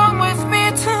coming home with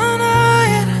me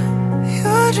tonight.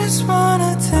 You just want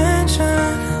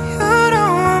attention, you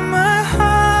don't want my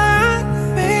heart.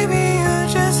 Baby, you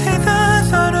just hate the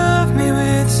thought of me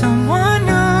with someone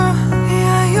new.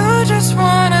 Yeah, you just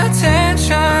want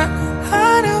attention,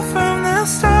 I knew from the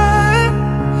start.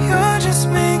 You're just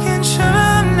making sure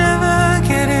I'm never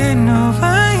getting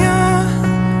over you.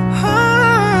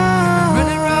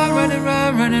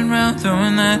 Running round,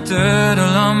 throwing that dirt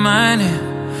all on my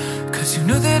name. Cause you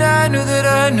knew that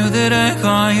I'd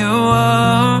call you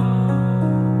up.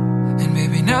 And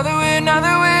maybe now that we're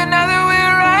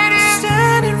right here,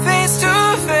 standing face to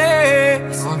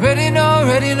face, you already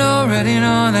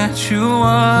know that you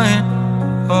want.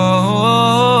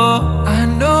 Oh, I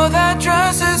know that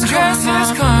dress is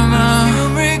karma, you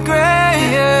regret,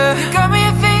 yeah. You got me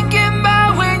thinking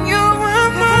about when you were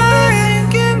mine.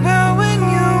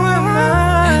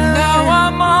 And now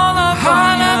I'm all up on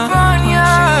ya, what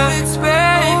you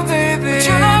expect? Oh, baby, but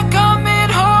you're not coming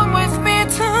home with me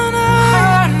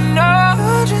tonight. No,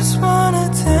 you just want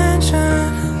attention,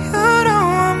 you don't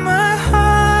want my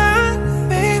heart.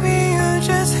 Baby, you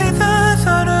just hate the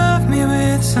thought of me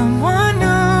with someone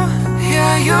new.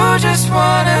 Yeah, you just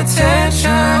want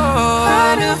attention,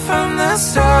 I knew from the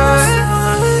start.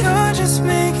 You're just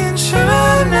making sure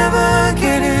I'm never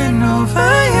getting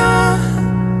over you.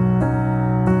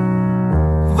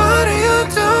 What are you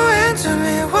doing to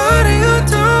me? What are you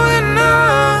doing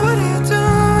now? What are you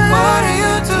doing? What are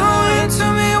you doing to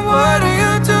me? What are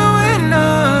you doing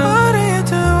now? What are you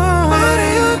doing? What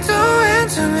are you doing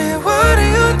to me? What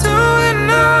are you doing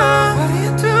now? What are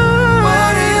you doing?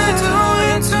 What are you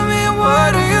doing to me?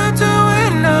 What are you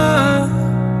doing now?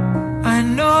 I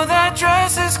know that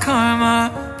dress is karma,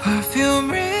 perfume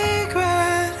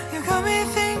regret. You got me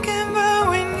thinking about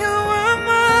when you were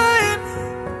mine.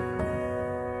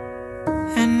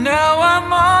 And now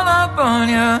I'm all up on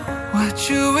ya, what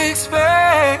you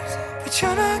expect? But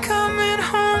you're not coming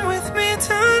home with me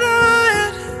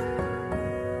tonight.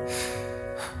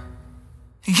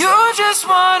 You just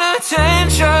want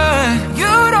attention,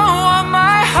 you don't want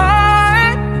my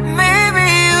heart. Maybe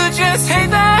you just hate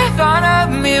the thought of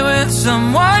me with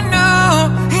someone new.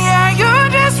 Yeah, you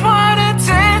just want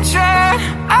attention,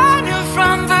 I knew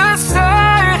from the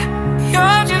start.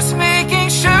 You're just making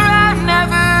sure I'm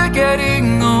never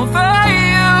getting over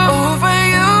you, over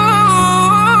you.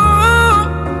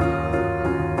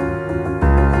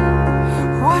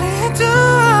 What are you doing?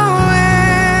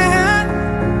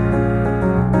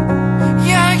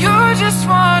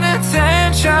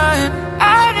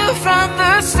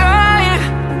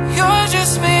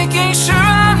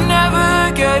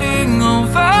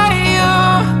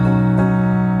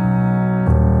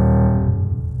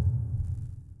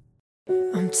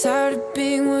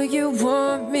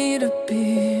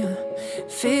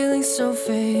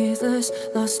 was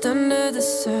lost under the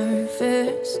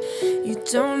surface. You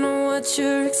don't know what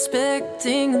you're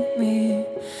expecting of me,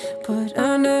 but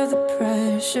under the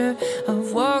pressure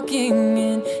of walking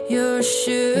in your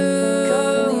shoes,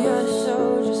 caught in the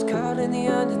undertow, just caught in the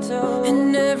undertow.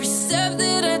 And every step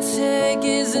that I take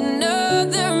is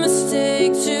another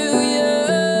mistake to you.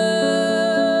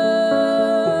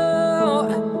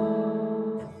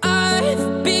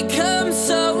 I've become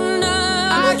so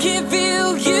numb, I can't feel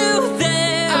you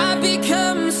there. I've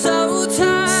become so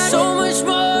tired, so much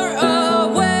more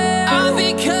aware. I'm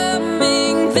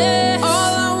becoming there.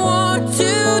 All I want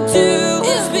to do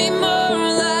is be more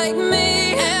like me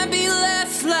and be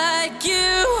less like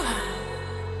you.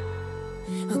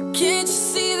 Oh, can't you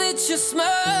see that you're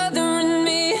smothering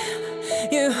me?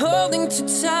 You're holding too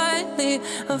tightly,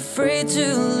 afraid to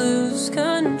lose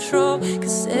control.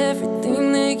 'Cause everything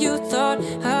that you thought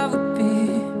I would be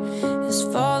is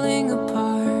falling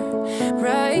apart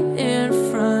right in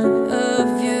front of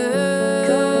you.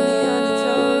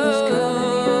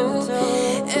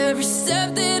 Every step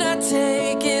that I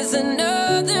take is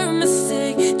another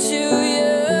mistake to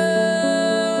you.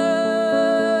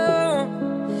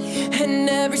 And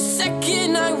every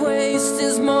second I waste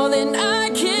is more than I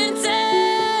can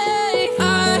take.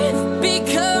 I've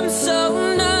become so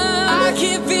numb, I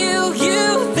can't feel you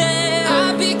there.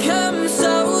 I've become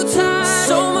so tired,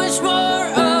 so much more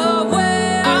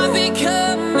aware. I'm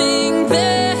becoming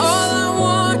there. All I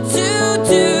want to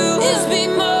do is be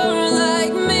more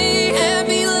like me and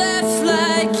be less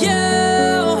like you.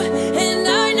 And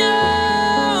I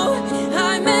know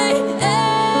I may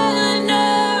end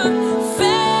up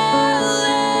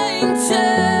failing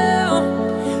too,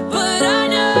 but I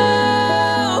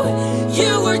know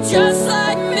you were just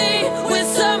like me with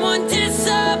someone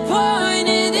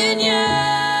disappointed in you.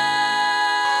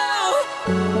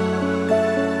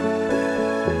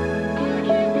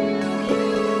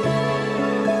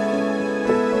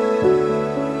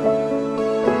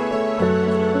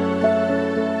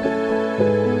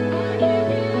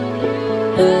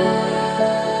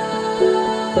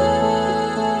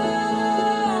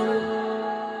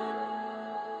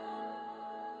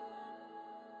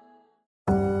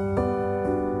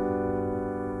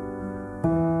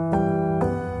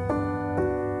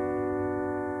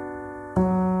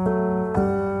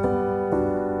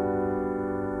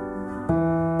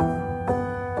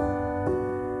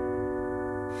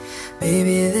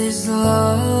 Baby, this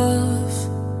love,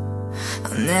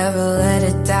 I'll never let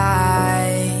it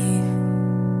die.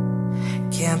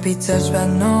 Can't be touched by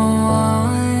no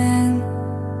one,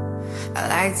 I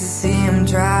like to see him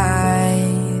try.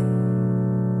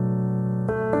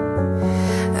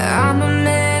 I'm a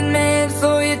man made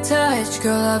for your touch,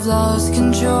 girl, I've lost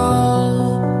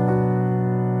control.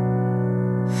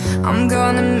 I'm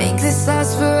gonna make this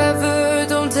last forever,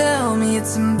 don't tell me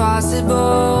it's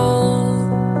impossible.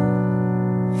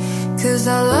 'Cause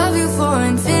I love you for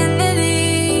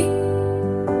infinity,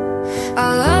 I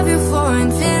love you for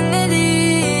infinity,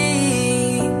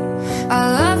 I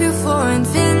love you for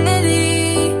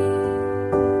infinity,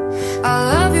 I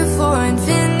love you for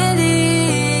infinity.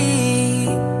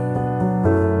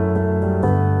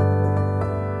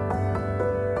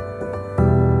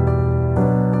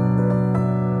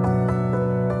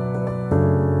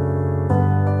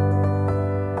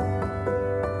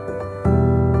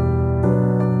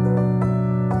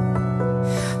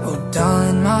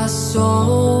 Darling, my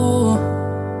soul,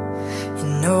 you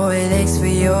know it aches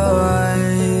for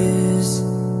yours,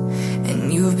 and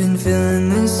you've been filling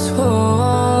this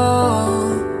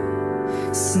hole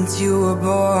since you were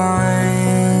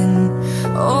born.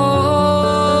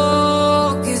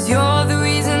 Oh, 'cause you're the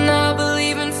reason I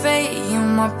believe in fate,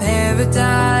 you're my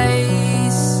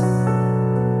paradise.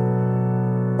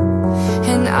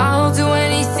 And I'll do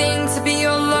anything to be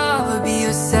your lover, be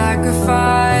your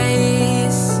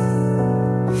sacrifice.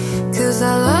 'Cause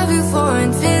I love you for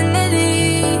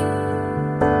infinity,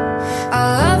 I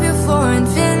love you for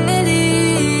infinity,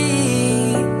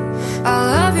 I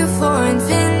love you for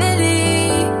infinity,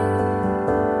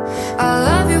 I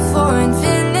love you for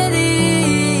infinity.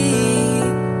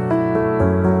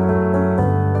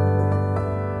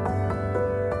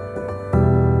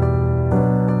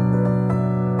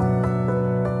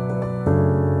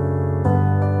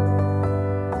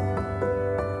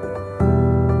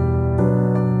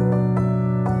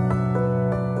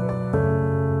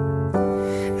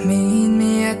 Meet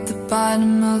me at the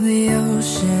bottom of the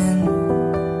ocean,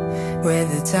 where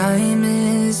the time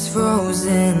is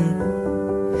frozen,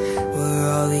 where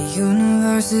all the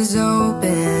universe is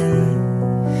open.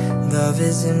 Love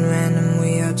isn't random,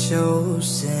 we are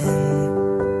chosen,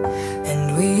 and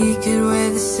we could wear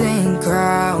the same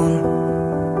crown.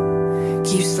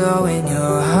 keep slowing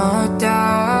your heart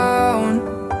down.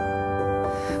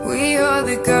 We are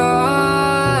the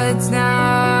gods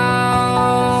now.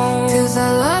 'Cause I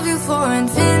love you for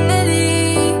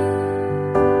infinity.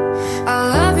 I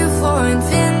love you for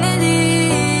infinity.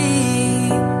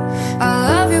 I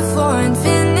love you for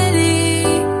infinity.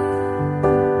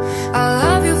 I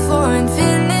love you for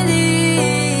infinity.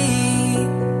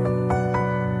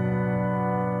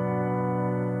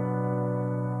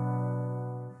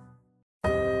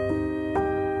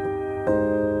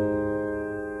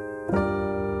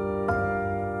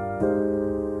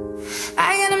 I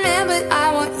got a man, but I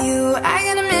want you. I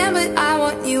got a man, but I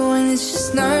want you. And it's just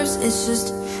nerves, it's just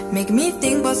making me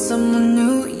think about someone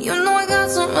new. You know I got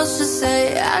so much to say.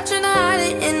 I try to hide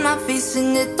it in my face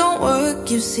and it don't work.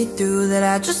 You see through that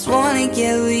I just wanna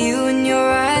get with you. And you're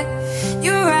right,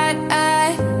 you're right, I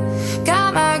got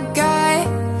my guy,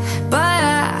 but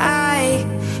I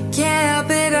can't help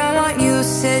it, I want you.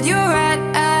 Said you're right,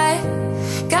 I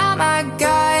got my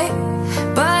guy,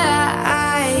 but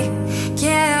I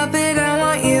can't help it, I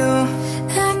want you.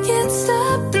 I can't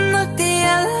stop and look the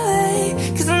other way,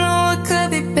 'cause I know it could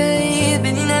be babe,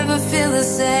 but you never feel the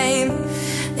same.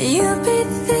 You'll be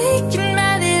thinking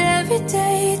about it every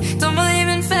day. Don't believe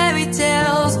in fairy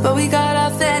tales, but we got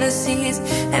our fantasies.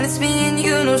 And it's me and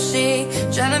you, no she,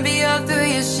 trying to be up through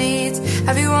your sheets.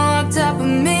 Have you all on top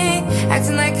of me,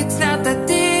 acting like it's not that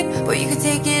deep, but you can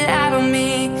take it out on me.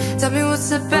 Tell me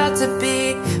what's about to be,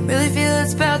 really feel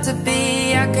it's about to be.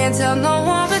 I can't tell no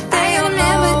one, but they all know.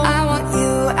 I got a man, but I want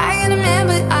you. I got a man,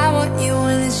 but I want you.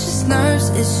 And it's just nerves,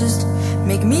 it's just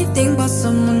making me think about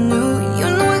someone new. You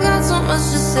know I got so much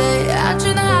to say. I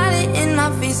try to hide it in my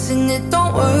face and it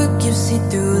don't work. You see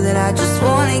through that I just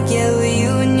wanna get with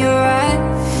you. And you're right,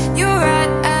 you're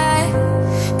right, I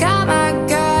got my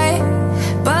guy,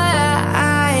 but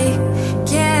I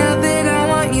can't help it, I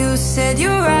want you. Said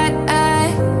you're right, I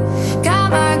got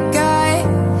my guy,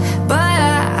 but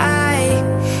I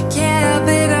can't help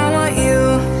it, I want you.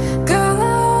 Girl,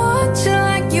 I want you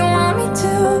like you want me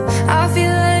to. I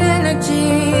feel that energy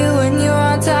when you're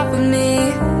on top of me.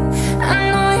 I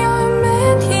know you're a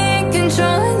man, he ain't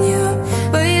controlling you,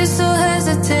 but you still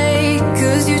hesitate,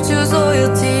 'cause you choose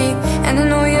loyalty. And I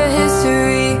know your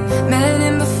history, met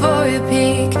him before you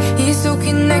peak. He's so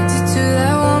connected to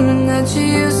that woman that you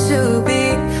used to be.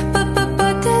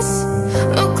 But this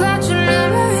will cloud your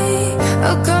memory.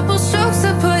 A couple strokes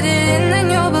to put it in, then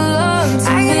you'll belong to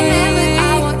me. I got a man, but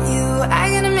I want you. I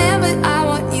got a man, but I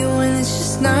want you. And it's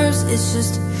just nerves, it's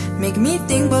just making me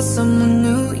think about someone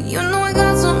new. You know I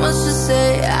got so much to say.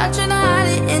 I try to hide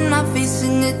it in my face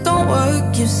and it don't work.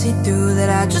 You see through that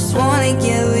I just wanna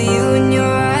get with you. And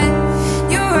you're right,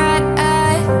 you're right,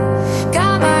 I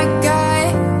got my guy,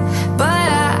 but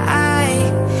I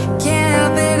can't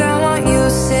help it, I want you.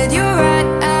 Said you're right,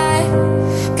 I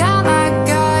got my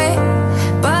guy,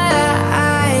 but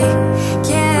I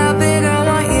can't help it, I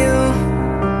want you.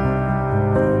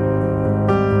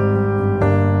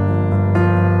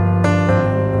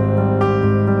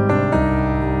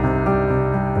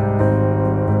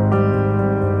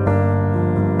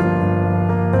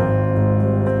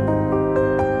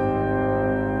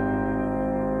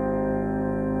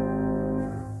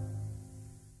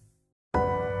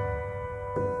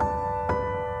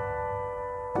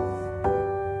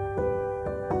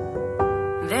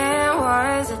 There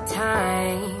was a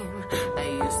time I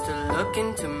used to look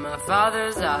into my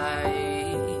father's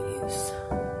eyes.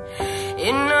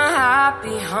 In a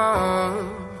happy home,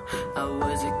 I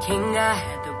was a king, I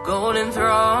had the golden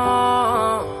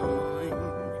throne.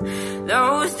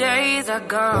 Those days are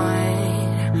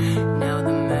gone, now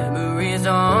the memories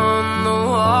on the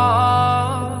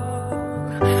wall.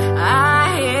 I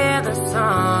hear the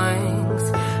songs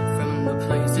from the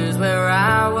places where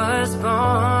I was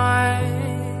born.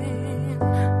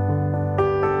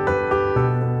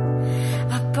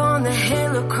 Up on the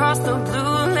hill across the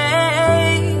blue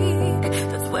lake,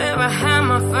 that's where I had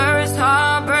my first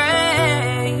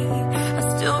heartbreak. I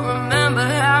still remember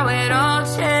how it all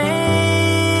changed.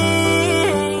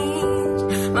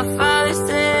 My father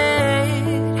said,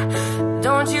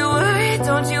 don't you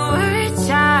worry,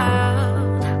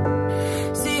 child.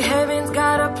 See, heaven's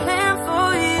got a plan for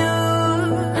you.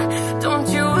 Don't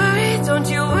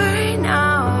you worry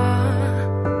now.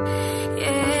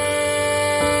 Yeah.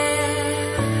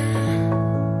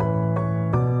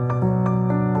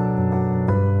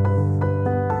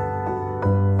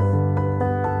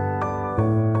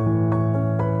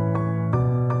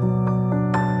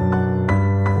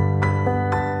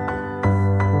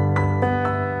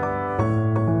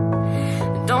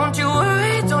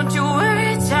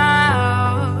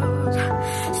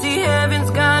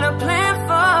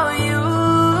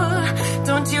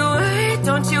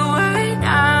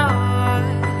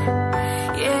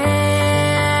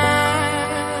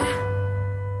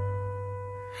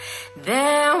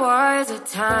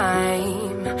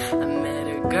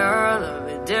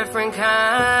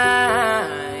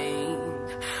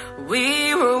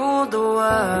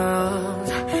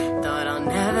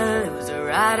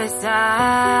 out of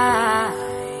sight.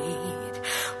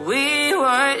 We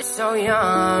were so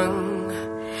young.